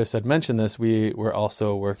time when Chris had mentioned this, we were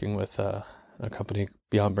also working with a company,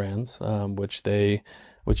 Beyond Brands,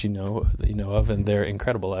 which you know of, and they're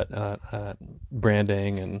incredible at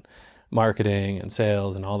branding and marketing and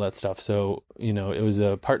sales and all that stuff. So, it was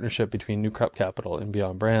a partnership between New Crop Capital and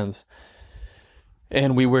Beyond Brands.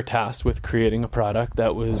 And we were tasked with creating a product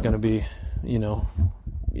that was going to be,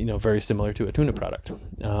 very similar to a tuna product.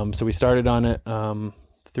 So we started on it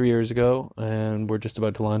 3 years ago, and we're just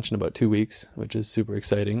about to launch in about 2 weeks, which is super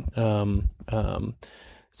exciting.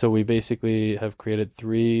 So we basically have created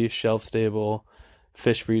 3 shelf-stable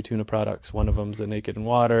fish-free tuna products. One of them's a naked in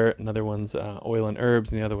water, another one's oil and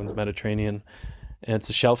herbs, and the other one's Mediterranean. And it's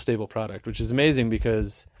a shelf-stable product, which is amazing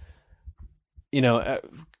because,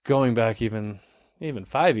 going back even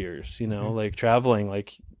 5 years, like traveling,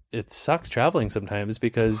 like it sucks traveling sometimes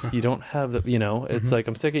because you don't have the, it's like,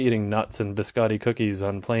 I'm sick of eating nuts and biscotti cookies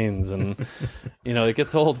on planes, and, it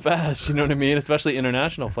gets old fast, you know what I mean? Especially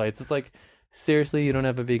international flights. It's like seriously, you don't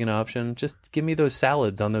have a vegan option? Just give me those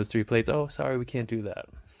salads on those 3 plates. Oh, sorry, we can't do that.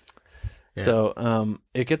 Yeah. So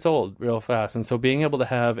it gets old real fast. And so being able to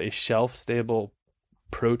have a shelf-stable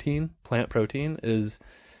plant protein is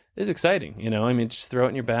exciting. I mean, just throw it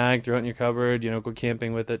in your bag, throw it in your cupboard, go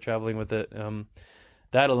camping with it, traveling with it.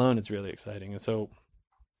 That alone is really exciting. And so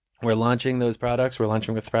we're launching those products. We're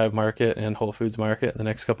launching with Thrive Market and Whole Foods Market in the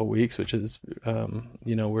next couple of weeks, which is,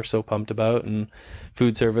 we're so pumped about, and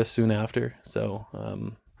food service soon after. So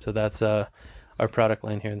that's our product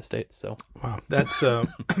line here in the States. So wow, that's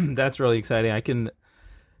that's really exciting.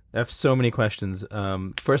 I have so many questions.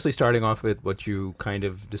 Firstly, starting off with what you kind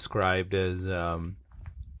of described as,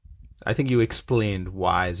 I think you explained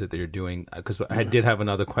why is it that you're doing, because I did have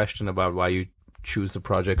another question about why you choose the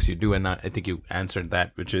projects you do, and I think you answered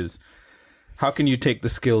that, which is how can you take the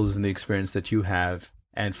skills and the experience that you have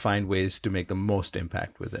and find ways to make the most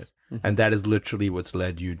impact with it. And that is literally what's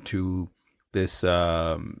led you to this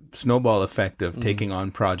snowball effect of taking on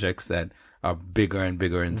projects that are bigger and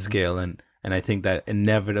bigger in scale. And I think that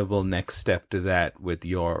inevitable next step to that with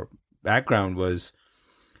your background was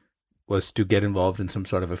to get involved in some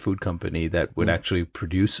sort of a food company that would actually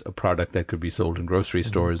produce a product that could be sold in grocery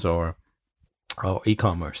stores or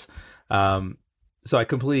e-commerce. So I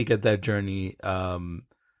completely get that journey.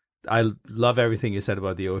 I love everything you said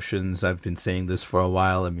about the oceans. I've been saying this for a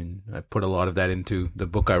while. I mean, I put a lot of that into the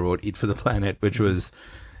book I wrote, Eat for the Planet, which was,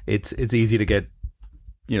 it's easy to get,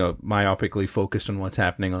 myopically focused on what's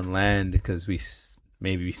happening on land because we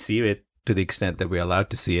see it to the extent that we're allowed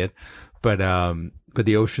to see it. But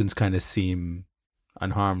the oceans kind of seem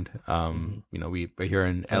unharmed. We're here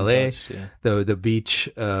in LA. Yeah. The beach,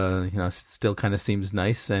 still kind of seems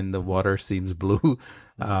nice, and the water seems blue.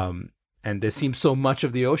 And there seems so much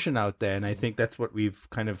of the ocean out there, and I think that's what we've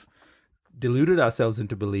kind of deluded ourselves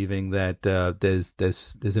into believing, that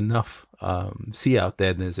there's enough sea out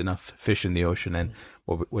there, and there's enough fish in the ocean. And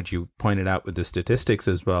what you pointed out with the statistics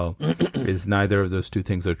as well is neither of those two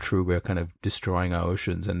things are true. We're kind of destroying our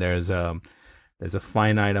oceans, and there's a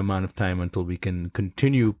finite amount of time until we can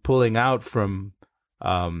continue pulling out from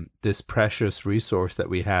this precious resource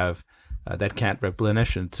that we have that can't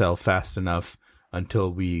replenish itself fast enough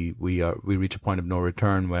until we reach a point of no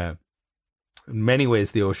return, where in many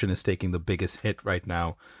ways the ocean is taking the biggest hit right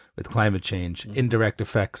now with climate change, indirect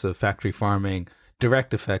effects of factory farming,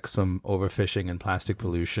 direct effects from overfishing and plastic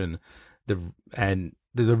pollution. The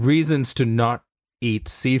reasons to not eat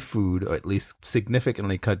seafood, or at least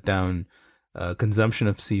significantly cut down consumption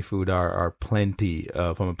of seafood, are plenty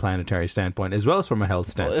from a planetary standpoint, as well as from a health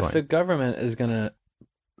standpoint. Well, if the government is going to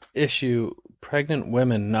issue pregnant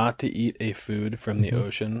women not to eat a food from the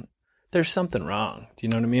ocean, there's something wrong. Do you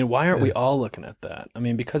know what I mean? Why aren't we all looking at that? I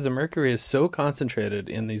mean, because the mercury is so concentrated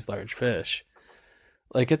in these large fish.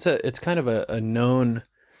 Like it's kind of a known,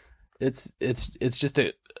 it's just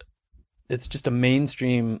a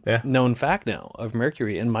mainstream known fact now of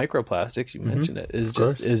mercury, and microplastics. You mentioned it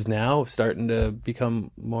is now starting to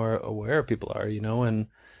become more aware. People are, and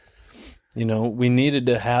we needed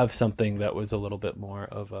to have something that was a little bit more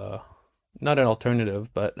of a, not an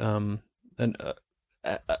alternative, but a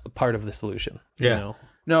part of the solution. No,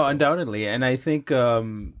 undoubtedly. And I think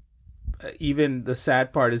even the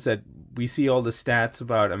sad part is that we see all the stats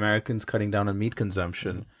about Americans cutting down on meat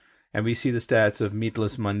consumption, and we see the stats of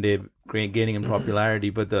Meatless Monday gaining in popularity.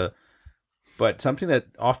 But something that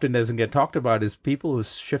often doesn't get talked about is people who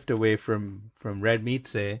shift away from red meat,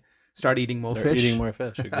 say, start eating more fish. Eating more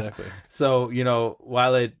fish, exactly. So,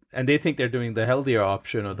 and they think they're doing the healthier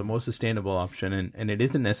option or the most sustainable option, and it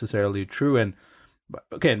isn't necessarily true. And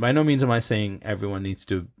again, by no means am I saying everyone needs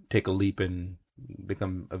to take a leap and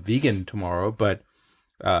become a vegan tomorrow, but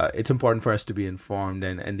it's important for us to be informed,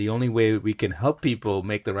 and the only way we can help people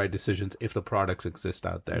make the right decisions if the products exist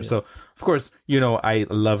out there. Yeah. So, of course, I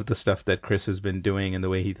love the stuff that Chris has been doing and the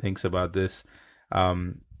way he thinks about this.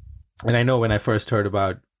 And I know when I first heard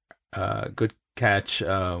about Good Catch,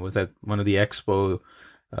 was at one of the expo,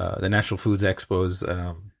 the Natural Foods Expos.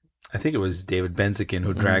 I think it was David Benzikin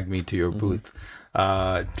who dragged me to your booth.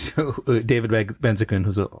 David Benzikin,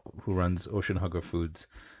 who runs Ocean Hugger Foods.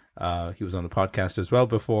 He was on the podcast as well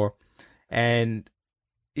before. And,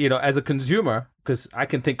 as a consumer, because I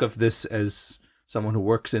can think of this as someone who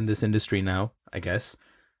works in this industry now, I guess.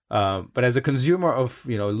 But as a consumer of,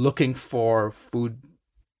 looking for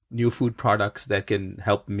new food products that can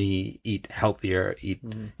help me eat healthier, eat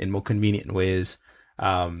in more convenient ways.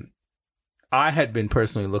 I had been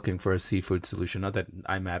personally looking for a seafood solution. Not that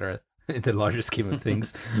I matter in the larger scheme of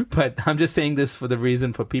things, but I'm just saying this for the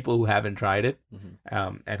reason for people who haven't tried it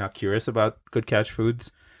and are curious about Good Catch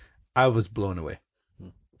Foods. I was blown away.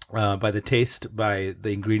 by the taste, by the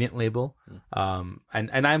ingredient label, and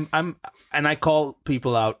I call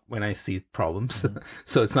people out when I see problems.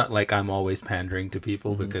 So it's not like I'm always pandering to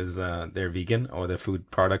people because they're vegan or their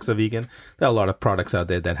food products are vegan. There are a lot of products out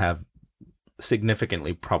there that have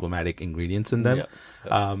significantly problematic ingredients in them.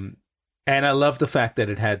 And I love the fact that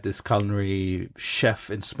it had this culinary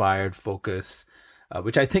chef-inspired focus,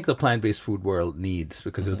 which I think the plant-based food world needs,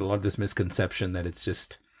 because there's a lot of this misconception that it's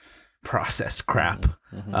just processed crap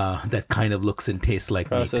that kind of looks and tastes like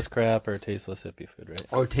processed meat. Crap or tasteless hippie food, right?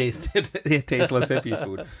 Or tasteless hippie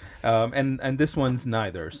food. And this one's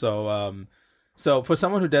neither. So for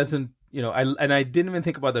someone who doesn't, I didn't even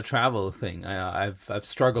think about the travel thing. I've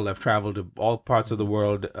struggled. I've traveled to all parts of the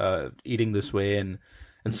world eating this way and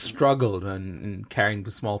struggled and carrying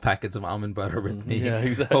small packets of almond butter with me,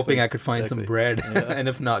 hoping I could find some bread, and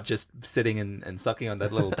if not, just sitting and sucking on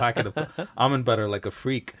that little packet of almond butter like a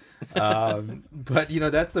freak. But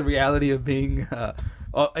that's the reality of being.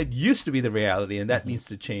 It used to be the reality, and that needs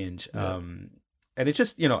to change. And it's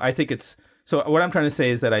just I think it's so. What I'm trying to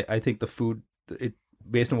say is that I think the food,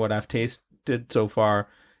 based on what I've tasted so far,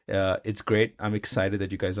 it's great. I'm excited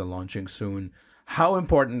that you guys are launching soon. How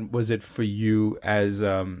important was it for you as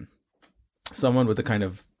someone with the kind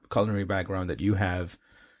of culinary background that you have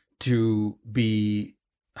to be,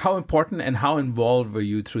 how important and how involved were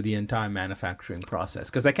you through the entire manufacturing process?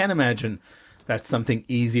 Because I can't imagine that's something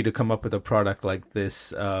easy to come up with a product like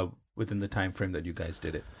this within the time frame that you guys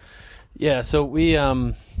did it. Yeah, so we,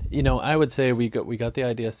 I would say we got the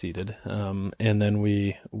idea seeded, and then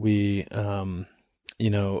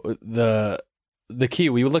the key,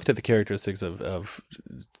 we looked at the characteristics of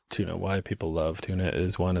tuna. Why people love tuna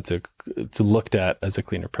is, one, it's looked at as a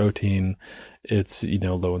cleaner protein. It's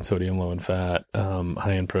low in sodium, low in fat,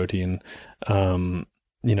 high in protein, high in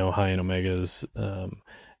omegas.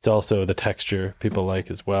 It's also the texture people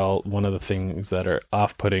like as well. One of the things that are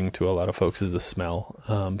off-putting to a lot of folks is the smell.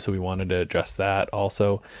 So we wanted to address that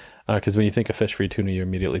also, because when you think of fish-free tuna, you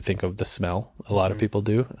immediately think of the smell. A lot of people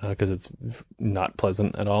do, because it's not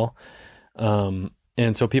pleasant at all. And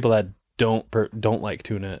so people that don't like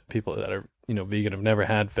tuna, people that are vegan, have never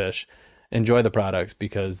had fish, enjoy the products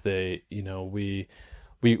because they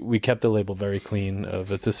we kept the label very clean.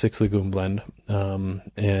 It's a 6 legume blend,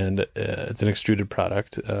 and it's an extruded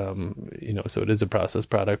product. So it is a processed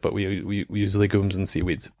product, but we use legumes and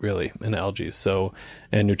seaweeds really, and algae. So,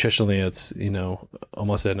 and nutritionally, it's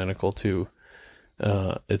almost identical to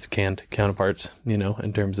its canned counterparts.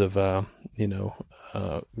 In terms of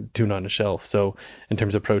tuna on a shelf. So in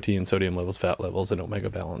terms of protein, sodium levels, fat levels, and omega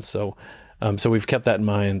balance. So we've kept that in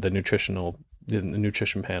mind, the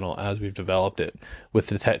nutrition panel, as we've developed it, with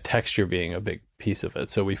the texture being a big piece of it.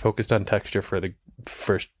 So we focused on texture for the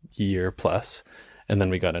first year plus, and then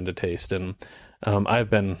we got into taste. And I've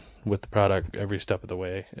been with the product every step of the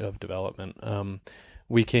way of development.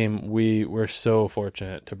 We were so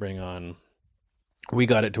fortunate to bring on, we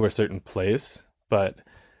got it to a certain place, but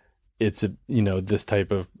it's this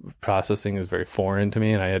type of processing is very foreign to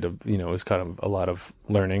me, and I had to, it was kind of a lot of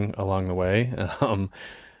learning along the way,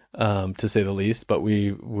 to say the least. But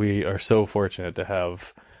we are so fortunate to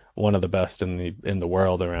have one of the best in the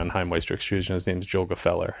world around high moisture extrusion. His name's Joel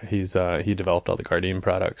Gefeller. He developed all the Gardein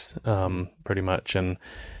products, pretty much, and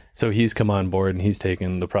so he's come on board and he's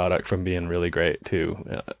taken the product from being really great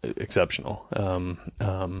to exceptional,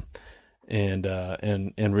 and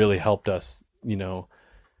really helped us,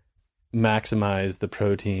 maximize the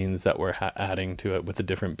proteins that we're adding to it with the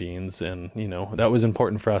different beans. And that was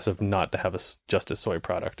important for us, of not to have just a soy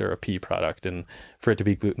product or a pea product, and for it to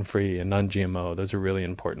be gluten-free and non-GMO. Those are really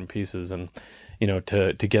important pieces. And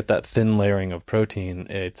to get that thin layering of protein,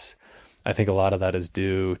 I think a lot of that is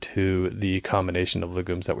due to the combination of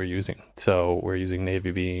legumes that we're using. So we're using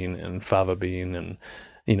navy bean and fava bean and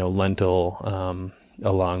lentil,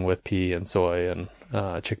 along with pea and soy and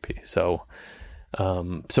chickpea.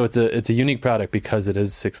 So it's a unique product because it is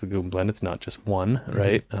a 6 legume blend. It's not just one,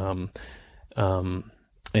 right? And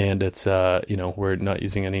it's we're not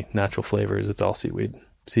using any natural flavors. It's all seaweed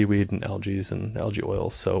and algae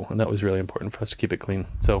oils. So, and that was really important for us to keep it clean.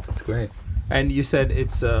 So that's great. And you said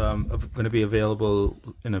it's going to be available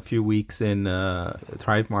in a few weeks in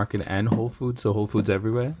Thrive Market and Whole Foods. So Whole Foods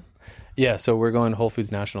everywhere. Yeah, so we're going Whole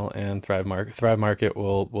Foods National and Thrive Market. Thrive Market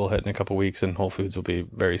will hit in a couple of weeks, and Whole Foods will be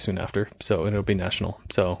very soon after. So, and it'll be national,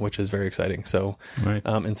 so which is very exciting. So, right.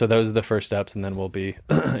 And so those are the first steps, and then we'll be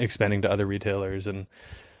expanding to other retailers. And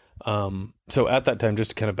so at that time,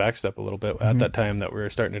 just to kind of backstep a little bit, at that time that we were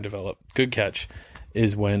starting to develop Good Catch,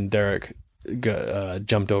 is when Derek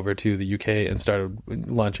jumped over to the UK and started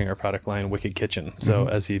launching our product line, Wicked Kitchen. So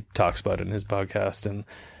as he talks about it in his podcast, and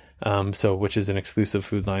So which is an exclusive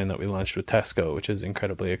food line that we launched with Tesco, which is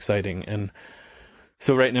incredibly exciting. And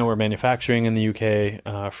so right now we're manufacturing in the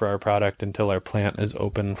UK for our product until our plant is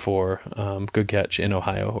open for Good Catch in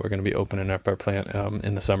Ohio. We're going to be opening up our plant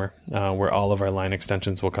in the summer, where all of our line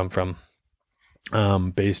extensions will come from,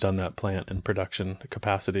 based on that plant and production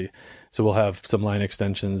capacity. So we'll have some line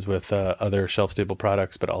extensions with other shelf-stable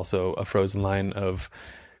products, but also a frozen line of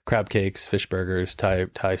crab cakes, fish burgers,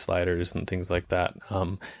 Thai sliders, and things like that.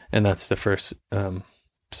 And that's the first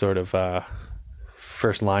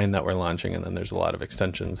first line that we're launching, and then there's a lot of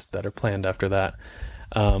extensions that are planned after that.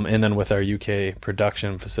 And then with our UK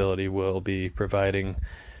production facility, we'll be providing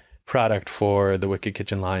product for the Wicked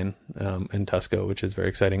Kitchen line in Tesco, which is very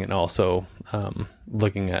exciting, and also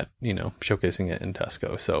looking at showcasing it in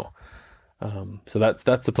Tesco. So that's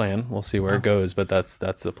the plan. We'll see where it goes, but that's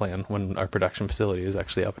the plan when our production facility is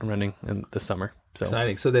actually up and running in the summer. So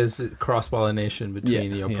exciting. So there's cross-pollination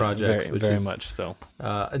between your projects, very much so.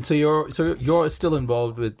 And so you're still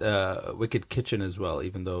involved with Wicked Kitchen as well,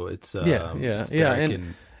 even though it's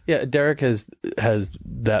Derek has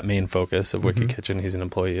that main focus of Wicked Kitchen. He's an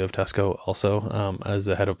employee of Tesco also, as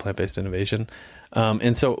the head of plant-based innovation,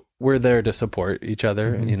 and so we're there to support each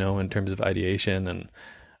other, in terms of ideation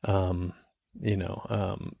and.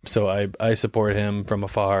 So I support him from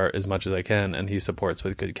afar as much as I can, and he supports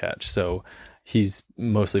with Good Catch. So he's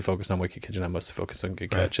mostly focused on Wicked Kitchen. I'm mostly focused on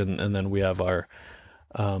Good Catch. And then we have our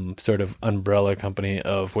sort of umbrella company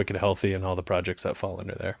of Wicked Healthy and all the projects that fall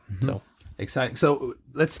under there. So exciting. So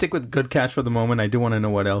let's stick with Good Catch for the moment. I do want to know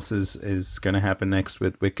what else is going to happen next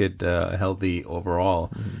with Wicked Healthy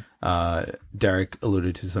overall. Derek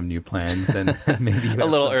alluded to some new plans, and maybe a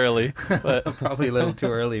little early, but probably a little too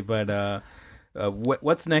early. But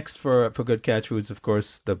what's next for Good Catch Foods? Of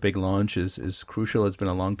course, the big launch is crucial. It's been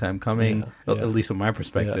a long time coming, at least from my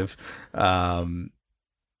perspective.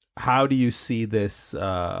 How do you see this?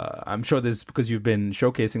 I'm sure this because you've been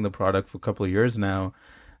showcasing the product for a couple of years now.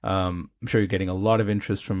 I'm sure you're getting a lot of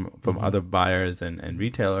interest from other buyers and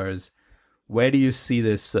retailers. Where do you see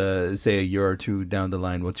this, say a year or two down the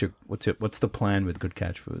line? What's the plan with Good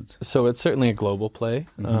Catch Foods? So it's certainly a global play.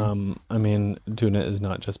 I mean, tuna is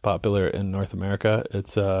not just popular in North America.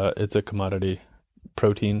 It's a commodity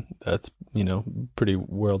protein that's pretty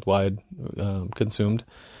worldwide consumed.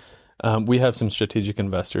 We have some strategic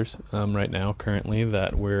investors right now currently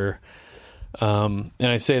that we're, and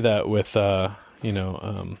I say that with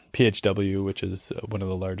PHW, which is one of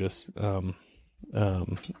the largest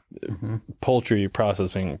poultry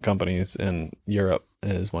processing companies in Europe,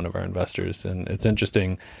 is one of our investors. And it's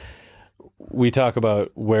interesting, we talk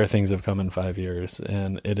about where things have come in 5 years,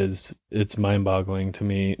 and it's mind-boggling to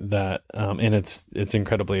me that and it's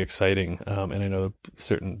incredibly exciting, and I know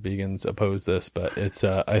certain vegans oppose this, but it's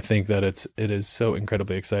I think that it is so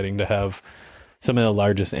incredibly exciting to have some of the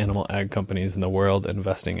largest animal ag companies in the world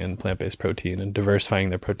investing in plant-based protein and diversifying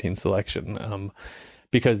their protein selection,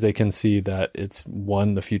 because they can see that it's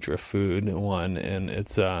the future of food, and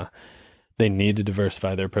it's they need to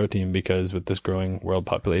diversify their protein, because with this growing world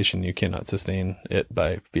population, you cannot sustain it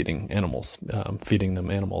by feeding them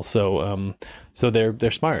animals. So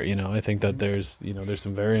they're smart. I think that there's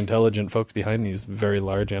some very intelligent folks behind these very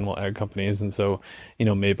large animal ag companies, and so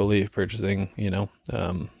Maple Leaf purchasing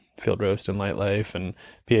Field Roast and Light Life, and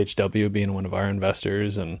PHW being one of our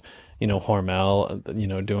investors, and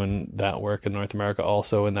Hormel, doing that work in North America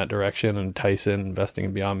also in that direction, and Tyson investing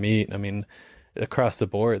in Beyond Meat. I mean, across the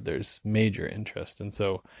board, there's major interest. And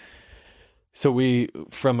so we,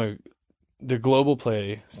 from the global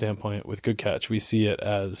play standpoint with Good Catch, we see it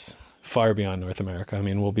as far beyond North America. I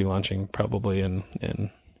mean, we'll be launching probably in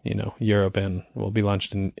Europe, and we'll be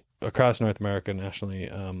launched across North America nationally,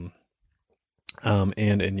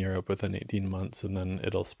 and in Europe within 18 months, and then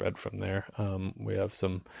it'll spread from there. We have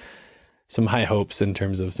some high hopes in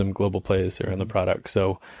terms of some global plays around the product.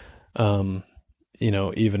 So,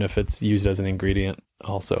 even if it's used as an ingredient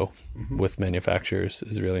also with manufacturers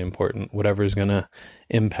is really important. Whatever is going to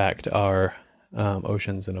impact our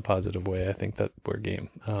oceans in a positive way, I think that we're game.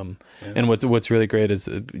 And what's really great is,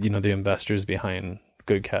 the investors behind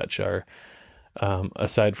Good Catch are,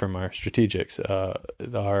 aside from our strategics,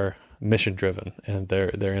 are mission driven, and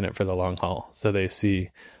they're in it for the long haul. So they see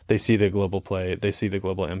the global play, they see the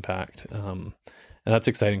global impact, and that's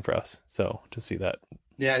exciting for us. So to see that,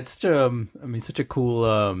 it's such a cool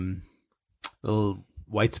little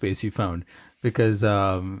white space you found, because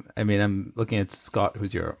I'm looking at Scott,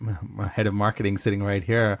 who's your head of marketing, sitting right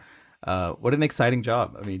here. What an exciting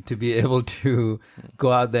job. I mean, to be able to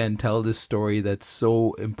go out there and tell this story that's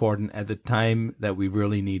so important at the time that we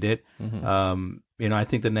really need it. I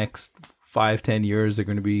think the next 5-10 years are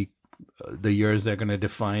going to be the years that are going to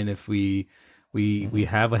define if we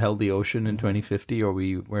have a healthy ocean in 2050 or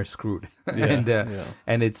we're screwed.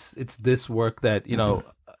 And it's this work that,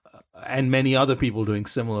 and many other people doing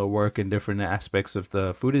similar work in different aspects of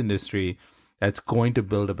the food industry that's going to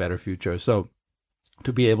build a better future. So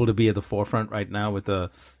to be able to be at the forefront right now with a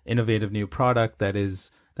innovative new product that has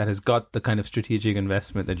got the kind of strategic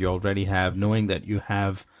investment that you already have, knowing that you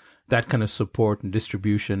have that kind of support and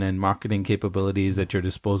distribution and marketing capabilities at your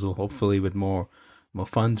disposal, hopefully with more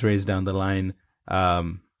funds raised down the line,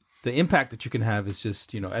 the impact that you can have is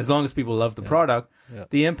just, as long as people love the product,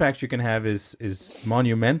 the impact you can have is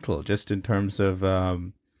monumental, just in terms of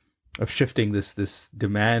shifting this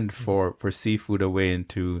demand for seafood away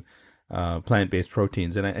into plant-based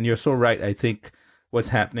proteins. And you're so right. I think what's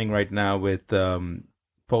happening right now with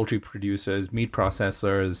poultry producers, meat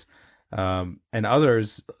processors, and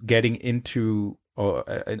others getting into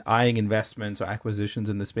and eyeing investments or acquisitions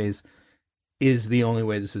in the space is the only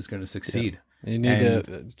way this is going to succeed. You need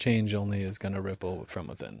to change. Only is going to ripple from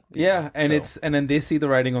within. And then they see the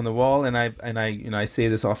writing on the wall, and I say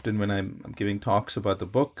this often when I'm giving talks about the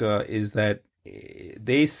book, is that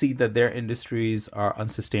they see that their industries are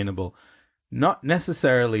unsustainable, not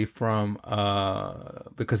necessarily from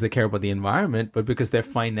because they care about the environment, but because they're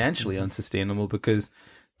financially unsustainable. Because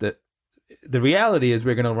the reality is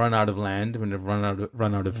we're going to run out of land, we're going to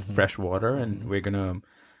run out of fresh water, and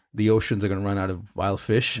the oceans are going to run out of wild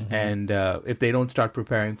fish. And if they don't start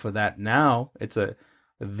preparing for that now,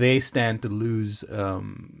 they stand to lose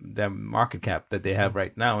their market cap that they have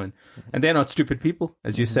right now. And they're not stupid people,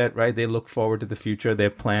 as you said, right? They look forward to the future. They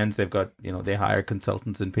have plans. They've got, they hire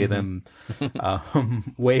consultants and pay them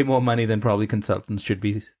way more money than probably consultants should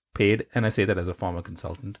be paid. And I say that as a former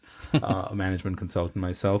consultant, a management consultant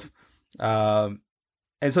myself.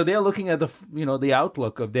 And so they're looking at the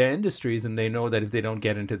outlook of their industries, and they know that if they don't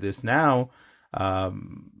get into this now,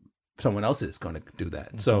 someone else is going to do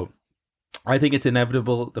that. So I think it's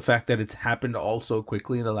inevitable. The fact that it's happened all so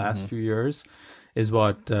quickly in the last few years is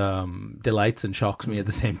what delights and shocks me at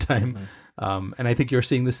the same time. And I think you're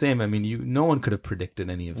seeing the same. I mean, no one could have predicted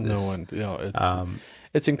any of this. No one.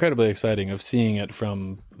 It's incredibly exciting of seeing it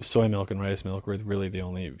from soy milk and rice milk were really the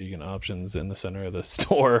only vegan options in the center of the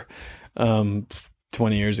store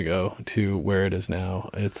 20 years ago to where it is now.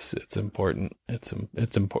 It's important. It's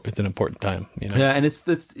an important time, Yeah, and it's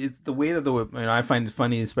the way that I find it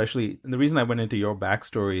funny, especially, and the reason I went into your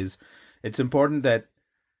backstory is it's important that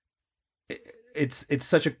it's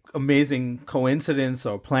such an amazing coincidence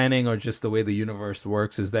or planning or just the way the universe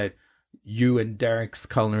works is that you and Derek's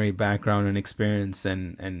culinary background and experience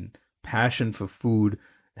and passion for food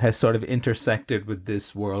has sort of intersected with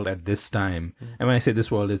this world at this time. And when I say this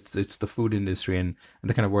world, it's the food industry and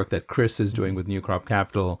the kind of work that Chris is doing with New Crop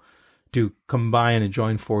Capital to combine and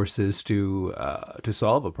join forces to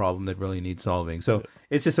solve a problem that really needs solving. So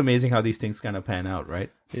it's just amazing how these things kind of pan out, right?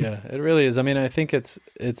 Yeah, it really is. I mean, I think it's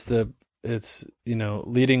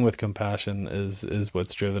leading with compassion is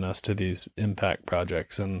what's driven us to these impact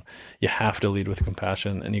projects, and you have to lead with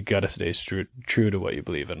compassion, and you got to stay true to what you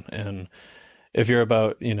believe in. And if you're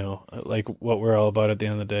about, like what we're all about at the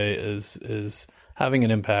end of the day is having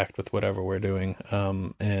an impact with whatever we're doing,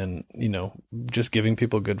 and just giving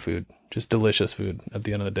people good food, just delicious food at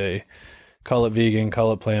the end of the day. Call it vegan,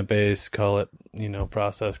 call it plant-based, call it,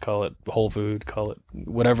 processed, call it whole food, call it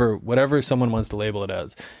whatever someone wants to label it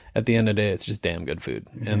as. At the end of the day, it's just damn good food.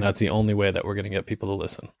 And that's the only way that we're going to get people to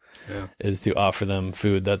listen, is to offer them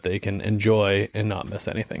food that they can enjoy and not miss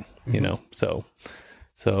anything, So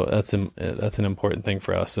that's an important thing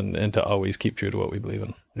for us, and to always keep true to what we believe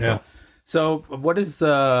in. So what is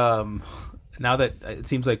now that it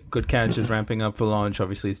seems like Good Catch is ramping up for launch,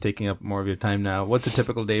 obviously it's taking up more of your time now. What's a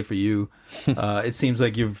typical day for you? It seems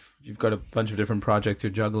like you've got a bunch of different projects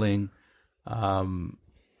you're juggling. And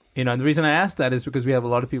the reason I ask that is because we have a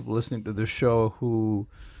lot of people listening to this show who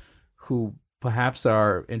perhaps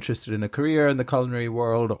are interested in a career in the culinary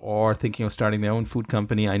world or thinking of starting their own food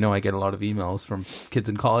company. I know I get a lot of emails from kids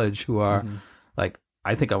in college who are like,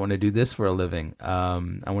 I think I want to do this for a living. I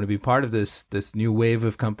want to be part of this new wave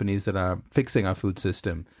of companies that are fixing our food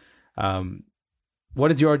system. What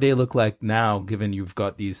does your day look like now, given you've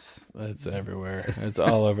got these? It's everywhere. It's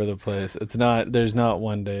all over the place. There's not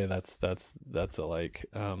one day that's alike.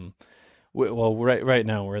 Well, right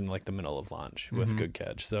now we're in like the middle of launch with Good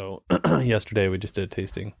Catch. So yesterday we just did a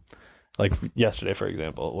tasting, like yesterday, for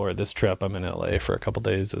example, or this trip I'm in LA for a couple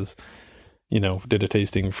days is, did a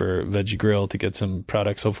tasting for Veggie Grill to get some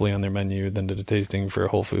products hopefully on their menu, then did a tasting for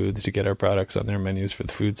Whole Foods to get our products on their menus for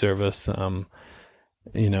the food service.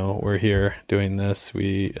 we're here doing this.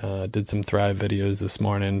 We did some Thrive videos this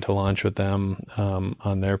morning to launch with them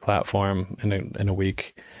on their platform in a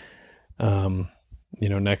week.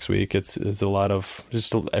 Next week it's a lot of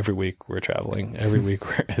just every week we're traveling. Every week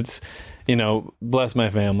it's, bless my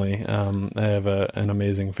family. I have an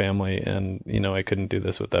amazing family, and I couldn't do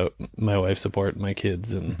this without my wife's support, and my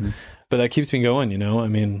kids, and but that keeps me going. I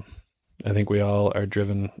mean, I think we all are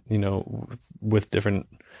driven, with different,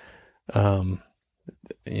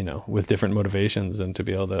 with different motivations, and to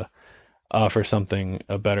be able to offer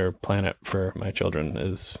a better planet for my children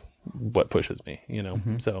is what pushes me.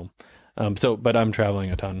 But I'm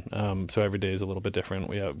traveling a ton. So every day is a little bit different.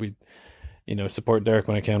 We support Derek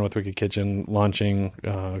when I can with Wicked Kitchen. Launching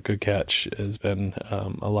Good Catch has been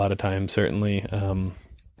a lot of time. Certainly,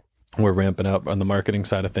 we're ramping up on the marketing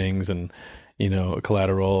side of things, and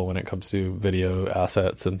collateral when it comes to video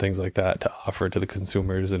assets and things like that to offer to the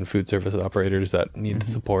consumers and food service operators that need the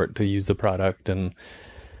support to use the product. And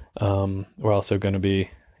we're also going to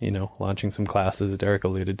be launching some classes Derek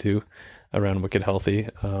alluded to around Wicked Healthy,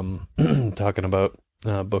 talking about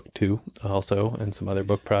book 2 also, and some other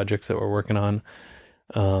book projects that we're working on,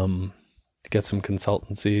 to get some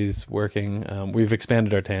consultancies working. We've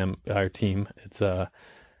expanded our team.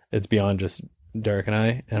 It's beyond just Derek and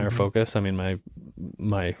I and our focus. I mean,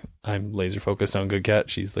 I'm laser focused on Good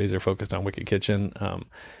Catch. She's laser focused on Wicked Kitchen.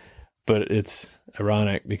 But it's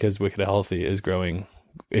ironic because Wicked Healthy is growing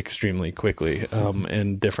extremely quickly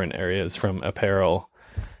in different areas, from apparel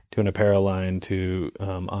to an apparel line to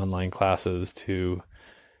online classes to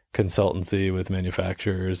consultancy with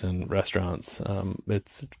manufacturers and restaurants.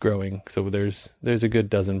 It's growing. So there's a good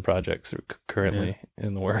dozen projects currently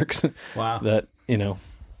in the works. Wow. That,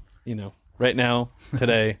 right now,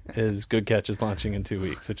 today is Good Catch is launching in 2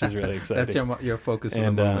 weeks, which is really exciting. That's your focus.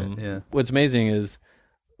 And what's amazing is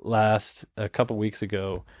a couple weeks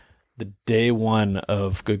ago, the day one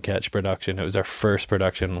of Good Catch production, it was our first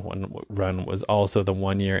production run, was also the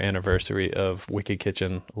 1-year anniversary of Wicked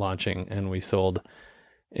Kitchen launching, and we sold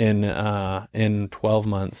in 12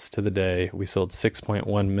 months to the day, we sold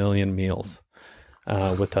 6.1 million meals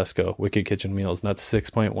with Tesco Wicked Kitchen meals, and that's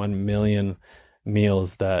 6.1 million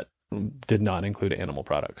meals that did not include animal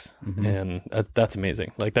products. And that's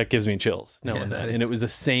amazing. Like, that gives me chills knowing that. And it was the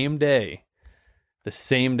same day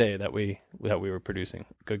that we were producing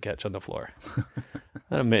Good Catch on the floor.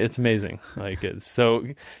 It's amazing. Like, it's so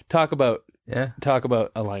talk about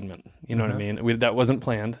alignment. You know what I mean? That wasn't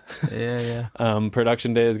planned.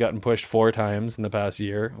 Production day has gotten pushed 4 times in the past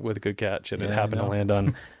year with Good Catch, and it happened to land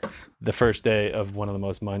on the first day of one of the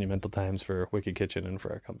most monumental times for Wicked Kitchen and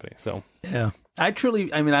for our company. So I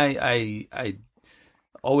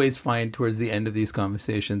always find towards the end of these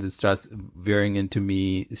conversations, it starts veering into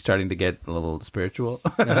me starting to get a little spiritual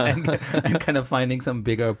and kind of finding some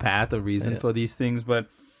bigger path or reason for these things. But,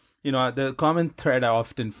 the common thread I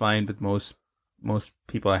often find with most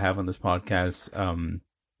people I have on this podcast,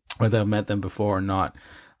 whether I've met them before or not,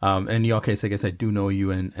 and in your case, I guess I do know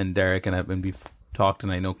you and Derek, and we've talked,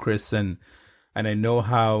 and I know Chris, and I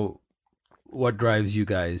know what drives you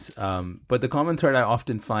guys. But the common thread I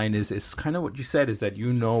often find is kind of what you said, is that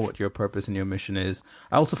what your purpose and your mission is.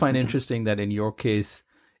 I also find interesting that in your case,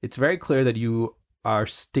 it's very clear that you are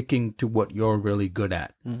sticking to what you're really good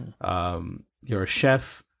at. You're a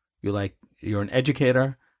chef, you're an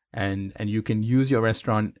educator, and you can use your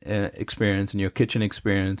restaurant experience and your kitchen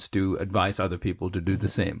experience to advise other people to do the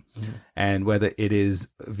same. And whether it is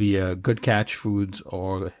via Good Catch Foods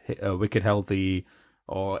or Wicked Healthy,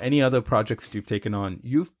 or any other projects that you've taken on,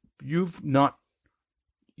 you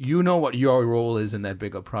know what your role is in that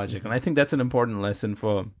bigger project. And I think that's an important lesson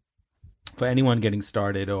for anyone getting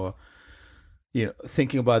started, or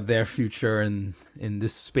thinking about their future in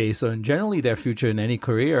this space, or in generally their future in any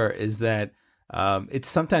career, is that it's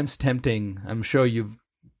sometimes tempting. I'm sure you've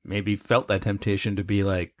maybe felt that temptation to be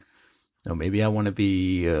like, maybe I want to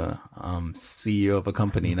be CEO of a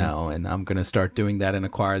company now, and I'm going to start doing that and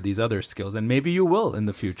acquire these other skills. And maybe you will in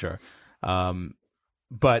the future.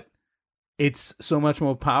 But it's so much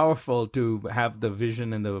more powerful to have the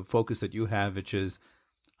vision and the focus that you have, which is,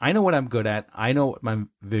 I know what I'm good at. I know what my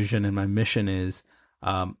vision and my mission is.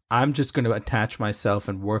 I'm just going to attach myself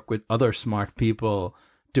and work with other smart people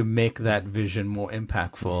to make that vision more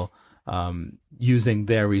impactful, using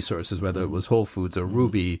their resources, whether it was Whole Foods or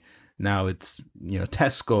Ruby. Now it's,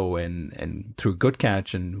 Tesco and through Good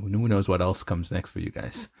Catch, and who knows what else comes next for you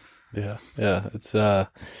guys. Yeah. It's, I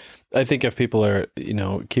think if people are,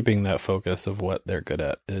 keeping that focus of what they're good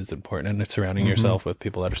at is important, and it's surrounding yourself with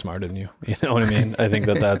people that are smarter than you. You know what I mean? I think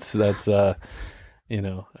that's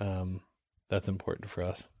important for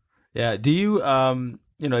us. Yeah. Do you,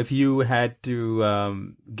 if you had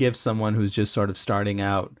to give someone who's just sort of starting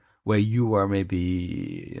out where you were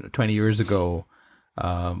maybe 20 years ago,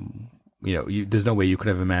 there's no way you could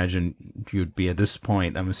have imagined you'd be at this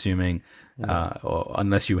point, I'm assuming, or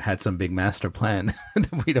unless you had some big master plan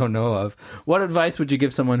that we don't know of. What advice would you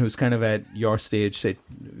give someone who's kind of at your stage, say,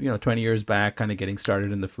 20 years back, kind of getting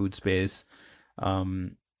started in the food space?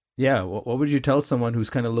 What would you tell someone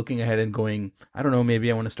who's kind of looking ahead and going, I don't know,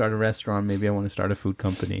 maybe I want to start a restaurant, maybe I want to start a food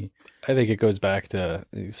company? I think it goes back to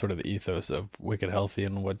sort of the ethos of Wicked Healthy,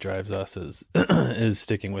 and what drives us is is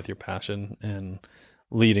sticking with your passion and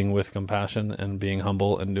leading with compassion and being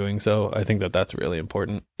humble and doing so. I think that that's really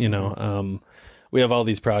important. We have all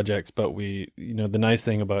these projects, but the nice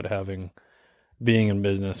thing about being in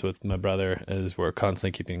business with my brother is we're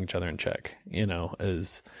constantly keeping each other in check,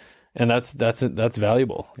 and that's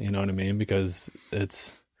valuable, you know what I mean? Because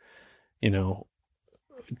it's,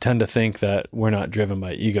 tend to think that we're not driven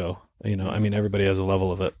by ego, I mean, everybody has a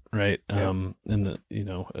level of it, right? Yeah.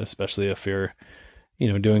 Especially if you're,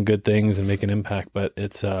 doing good things and make an impact, but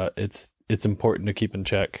it's important to keep in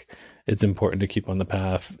check. It's important to keep on the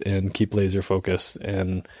path and keep laser focused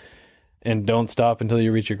and don't stop until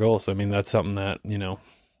you reach your goal. So, I mean, that's something that,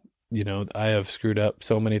 I have screwed up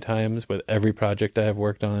so many times with every project I have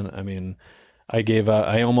worked on. I mean,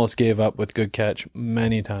 I almost gave up with Good Catch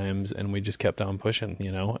many times, and we just kept on pushing,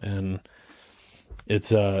 and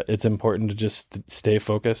it's important to just stay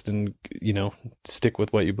focused and, stick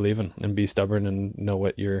with what you believe in and be stubborn and know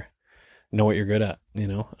what you're good at,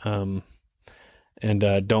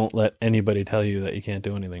 and don't let anybody tell you that you can't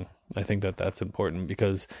do anything. I think that that's important,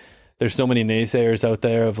 because there's so many naysayers out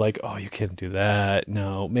there of like, oh, you can't do that.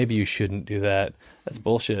 No, maybe you shouldn't do that. That's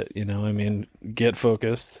bullshit. I mean, get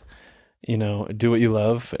focused, do what you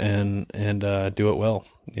love and do it well,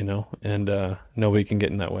 and nobody can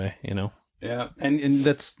get in that way, Yeah. And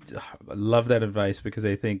that's, I love that advice, because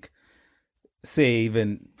I think, say,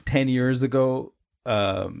 even 10 years ago,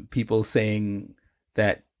 people saying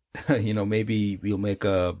that, maybe we'll make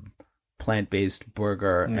a plant-based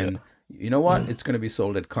burger and you know what? It's going to be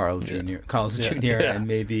sold at Carl's Jr. and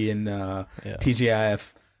maybe in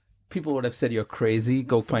TGIF. People would have said you're crazy.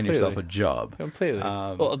 Go find yourself a job. Completely.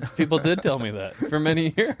 Well, people did tell me that for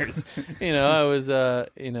many years. I was,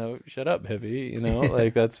 shut up, hippie.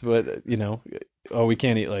 Like that's what, oh, we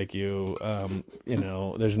can't eat like you.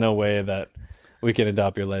 There's no way that we can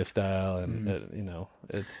adopt your lifestyle. And,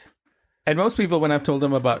 it's. And most people, when I've told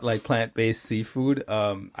them about like plant-based seafood,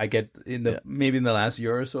 I get maybe in the last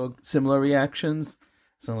year or so similar reactions.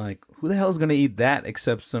 So I'm like, who the hell is going to eat that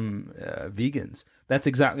except some vegans? That's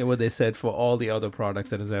exactly what they said for all the other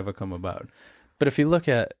products that has ever come about. But if you look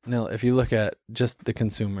at just the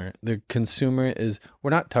consumer is,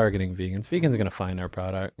 we're not targeting vegans. Vegans are going to find our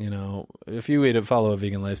product. If you follow a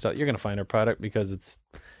vegan lifestyle, you're going to find our product because it's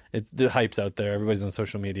the hype's out there. Everybody's on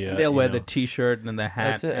social media. They'll wear the T-shirt and the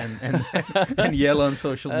hat and yell on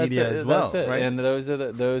social media as well, right? And those are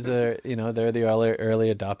they're the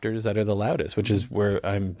early adopters that are the loudest, which is where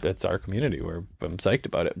it's our community where I'm psyched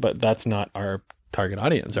about it. But that's not our target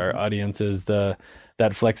audience. Our audience is that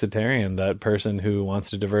flexitarian, that person who wants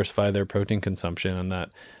to diversify their protein consumption, and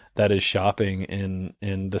that is shopping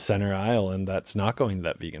in the center aisle, and that's not going to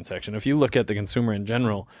that vegan section. If you look at the consumer in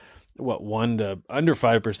general, 1 to under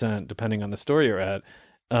 5%, depending on the store you're at,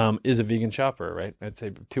 is a vegan shopper, right? I'd say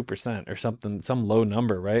 2% or something, some low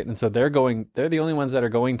number, right? And so they're the only ones that are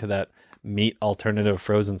going to that meat alternative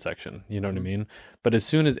frozen section. You know what I mean? But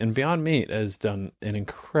and Beyond Meat has done an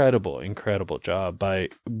incredible job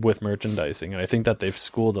with merchandising. And I think that they've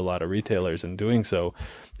schooled a lot of retailers in doing so,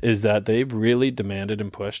 is that they've really demanded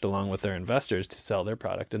and pushed along with their investors to sell their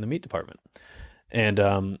product in the meat department. And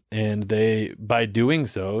they, by doing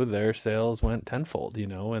so, their sales went tenfold,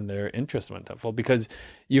 and their interest went tenfold, because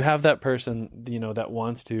you have that person, that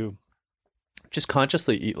wants to just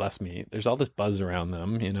consciously eat less meat. There's all this buzz around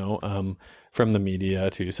them, from the media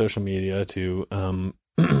to social media to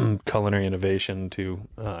culinary innovation to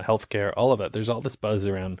healthcare, all of it. There's all this buzz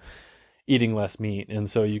around eating less meat. And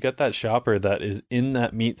so you get that shopper that is in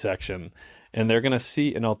that meat section, and they're going to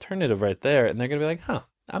see an alternative right there, and they're going to be like, huh,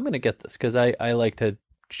 I'm going to get this because I like to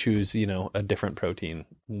choose, a different protein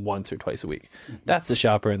once or twice a week. That's the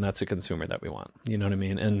shopper and that's the consumer that we want. You know what I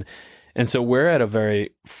mean? And so we're at a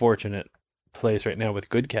very fortunate place right now with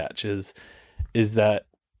Good Catch is that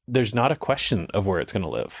there's not a question of where it's going to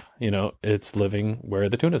live. It's living where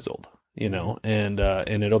the tuna's sold, and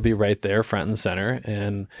it'll be right there front and center.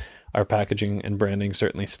 And our packaging and branding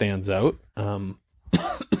certainly stands out.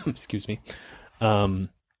 Excuse me.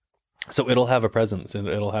 So it'll have a presence, and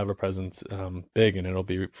it'll have a presence big, and it'll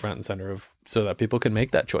be front and center of, so that people can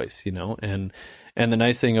make that choice, and the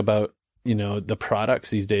nice thing about, the products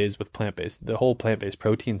these days with plant-based, the whole plant-based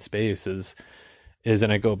protein space is,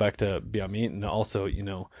 and I go back to Beyond Meat, and also,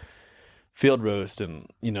 Field Roast, and,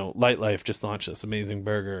 Light Life just launched this amazing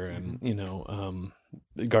burger, and,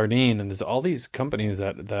 Gardein, and there's all these companies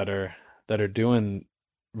that are doing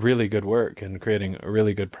really good work and creating a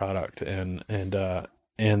really good product, and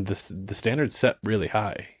the standards set really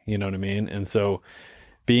high, you know what I mean? And so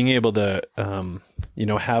being able to,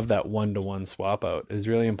 have that one-to-one swap out is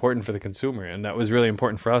really important for the consumer. And that was really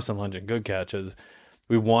important for us in Lunch and Good Catch, is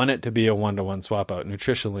we want it to be a one-to-one swap out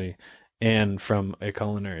nutritionally and from a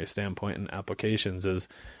culinary standpoint and applications, is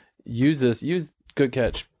use Good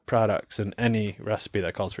Catch products in any recipe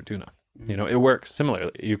that calls for tuna. It works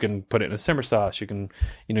similarly. You can put it in a simmer sauce. You can,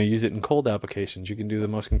 use it in cold applications. You can do the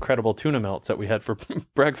most incredible tuna melts that we had for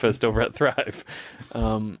breakfast over at Thrive.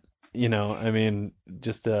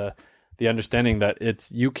 Just the understanding that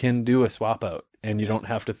you can do a swap out, and you don't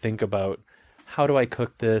have to think about, how do I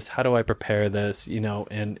cook this? How do I prepare this?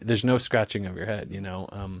 And there's no scratching of your head,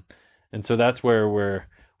 and so that's where we're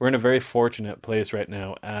in a very fortunate place right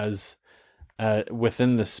now, as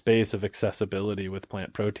within the space of accessibility with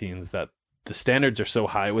plant proteins, that the standards are so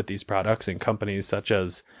high with these products, and companies such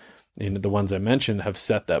as the ones I mentioned have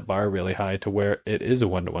set that bar really high to where it is a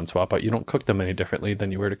one-to-one swap out. You don't cook them any differently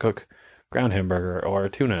than you were to cook ground hamburger or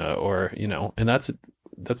tuna, or, and that's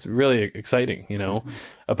really exciting,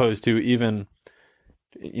 opposed to even,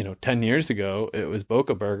 10 years ago, it was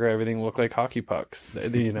Boca Burger. Everything looked like hockey pucks.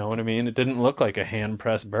 You know what I mean? It didn't look like a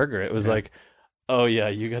hand-pressed burger. It was like, oh yeah,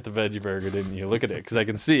 you got the veggie burger, didn't you? Look at it, because I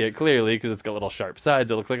can see it clearly, because it's got little sharp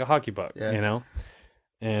sides. It looks like a hockey puck, and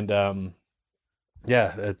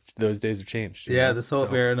those days have changed.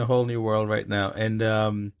 We're in a whole new world right now,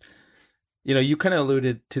 and you kind of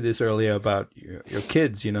alluded to this earlier about your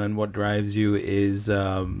kids, and what drives you is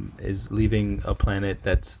leaving a planet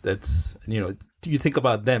that's you think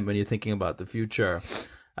about them when you're thinking about the future,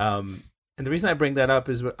 and the reason I bring that up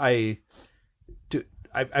is I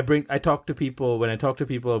talk to people, when I talk to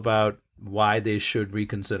people about why they should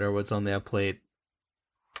reconsider what's on their plate.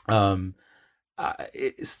 Some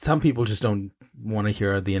people just don't want to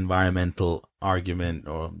hear the environmental argument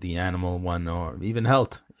or the animal one or even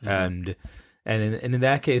health. Mm-hmm. And in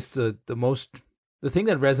that case, the thing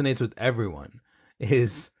that resonates with everyone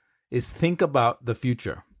is think about the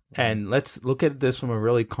future. And let's look at this from a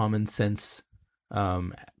really common sense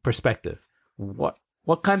perspective.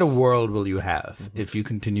 What kind of world will you have if we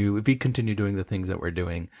continue doing the things that we're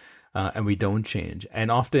doing, and we don't change?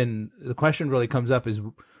 And often the question really comes up is,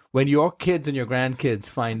 when your kids and your grandkids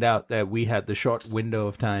find out that we had the short window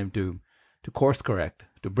of time to course correct,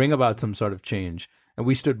 to bring about some sort of change, and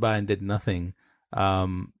we stood by and did nothing,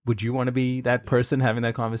 would you want to be that person having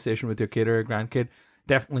that conversation with your kid or grandkid?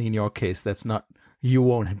 Definitely in your case, you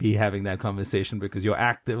won't be having that conversation, because you're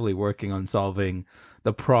actively working on solving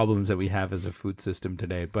the problems that we have as a food system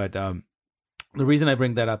today. But the reason I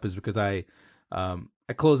bring that up is because I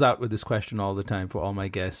close out with this question all the time for all my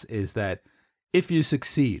guests, is that if you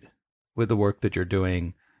succeed with the work that you're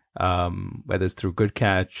doing, whether it's through Good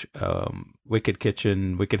Catch, Wicked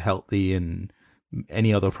Kitchen, Wicked Healthy, and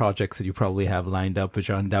any other projects that you probably have lined up, which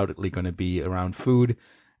are undoubtedly going to be around food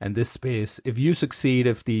and this space, if you succeed,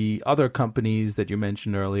 if the other companies that you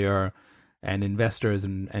mentioned earlier, and investors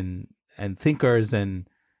and thinkers and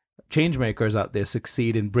change makers out there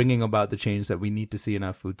succeed in bringing about the change that we need to see in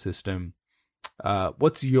our food system,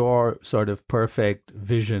 what's your sort of perfect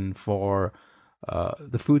vision for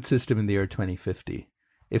the food system in the year 2050?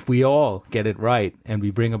 If we all get it right and we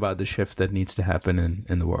bring about the shift that needs to happen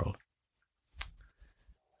in the world.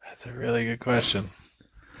 That's a really good question.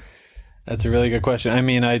 I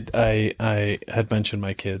mean, I had mentioned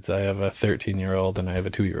my kids. I have a 13-year-old and I have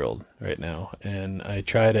a 2-year-old right now. And I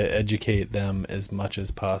try to educate them as much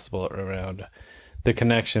as possible around the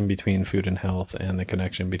connection between food and health, and the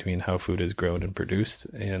connection between how food is grown and produced.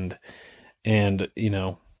 And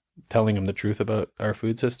telling them the truth about our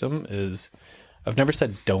food system is, I've never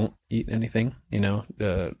said don't eat anything,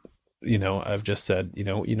 I've just said, you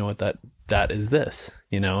know what, that is this,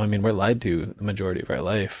 I mean, we're lied to the majority of our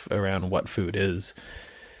life around what food is.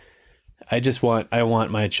 I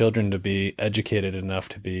want my children to be educated enough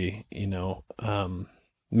to be,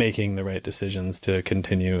 making the right decisions to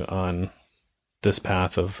continue on this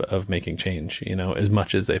path of making change, as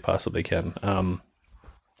much as they possibly can.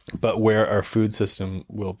 But where our food system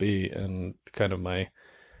will be, and kind of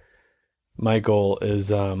my goal is,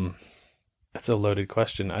 it's a loaded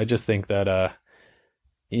question. I just think that,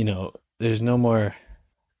 there's no more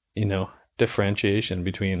differentiation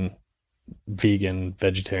between vegan,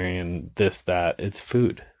 vegetarian, this, that. It's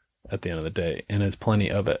food at the end of the day, and it's plenty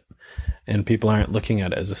of it. And people aren't looking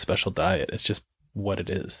at it as a special diet. It's just what it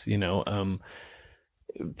is,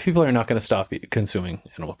 People are not going to stop consuming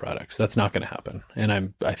animal products. That's not going to happen.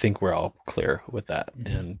 And I think we're all clear with that.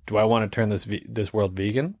 Mm-hmm. And do I want to turn this world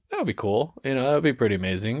vegan? That would be cool. That would be pretty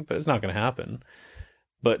amazing, but it's not going to happen.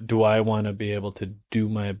 But do I want to be able to do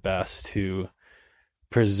my best to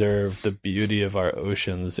preserve the beauty of our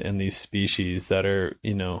oceans and these species that are,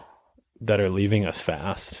 that are leaving us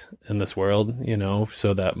fast in this world,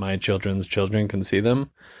 so that my children's children can see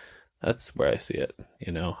them? That's where I see it.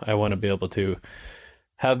 I want to be able to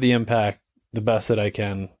have the impact the best that I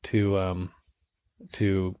can to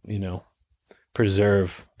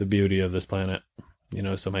preserve the beauty of this planet,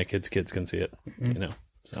 so my kids can see it,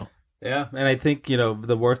 so. Yeah. And I think,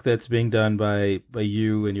 the work that's being done by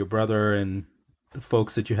you and your brother and the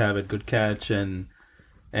folks that you have at Good Catch and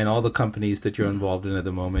all the companies that you're involved in at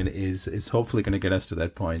the moment is hopefully going to get us to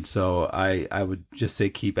that point. So I would just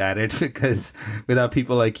say keep at it, because without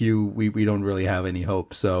people like you, we don't really have any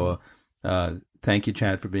hope. So, thank you,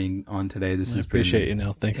 Chad, for being on today. I appreciate you,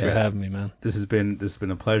 Neil. Thanks for having me, man. This has been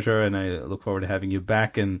a pleasure, and I look forward to having you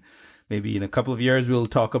back. And maybe in a couple of years, we'll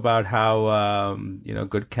talk about how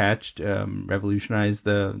Good Catch revolutionized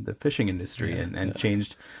the fishing industry and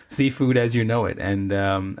changed seafood as you know it. And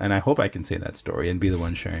I hope I can say that story and be the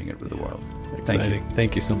one sharing it with the world. Exciting. Thank you.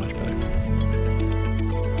 Thank you so much, brother.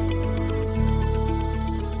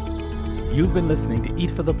 You've been listening to Eat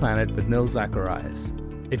for the Planet with Nil Zacharias.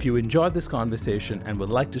 If you enjoyed this conversation and would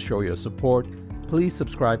like to show your support, please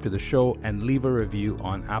subscribe to the show and leave a review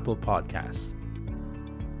on Apple Podcasts.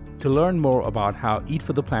 To learn more about how Eat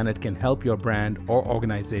for the Planet can help your brand or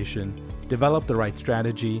organization develop the right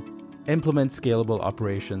strategy, implement scalable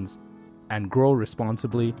operations, and grow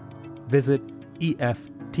responsibly, visit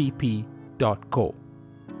EFTP.co.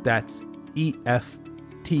 That's EFTP.co.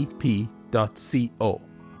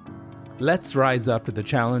 Let's rise up to the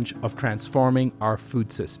challenge of transforming our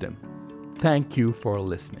food system. Thank you for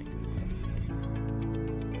listening.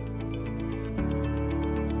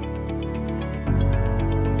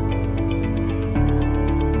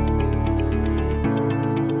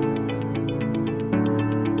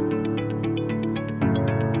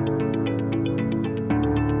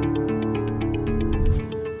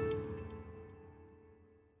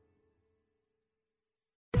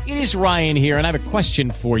 It is Ryan here, and I have a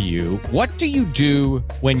question for you. What do you do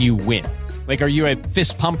when you win? Like, are you a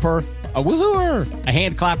fist pumper, a woo-hooer, a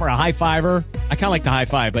hand clapper, a high fiver? I kind of like the high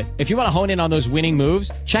five, but if you want to hone in on those winning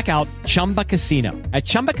moves, check out Chumba Casino. At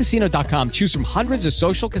ChumbaCasino.com, choose from hundreds of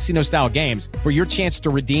social casino-style games for your chance to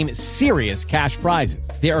redeem serious cash prizes.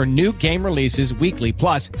 There are new game releases weekly,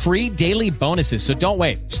 plus free daily bonuses. So don't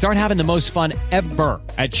wait. Start having the most fun ever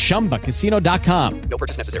at ChumbaCasino.com. No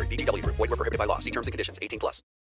purchase necessary. VGW Group. Void where prohibited by law. See terms and conditions. 18+.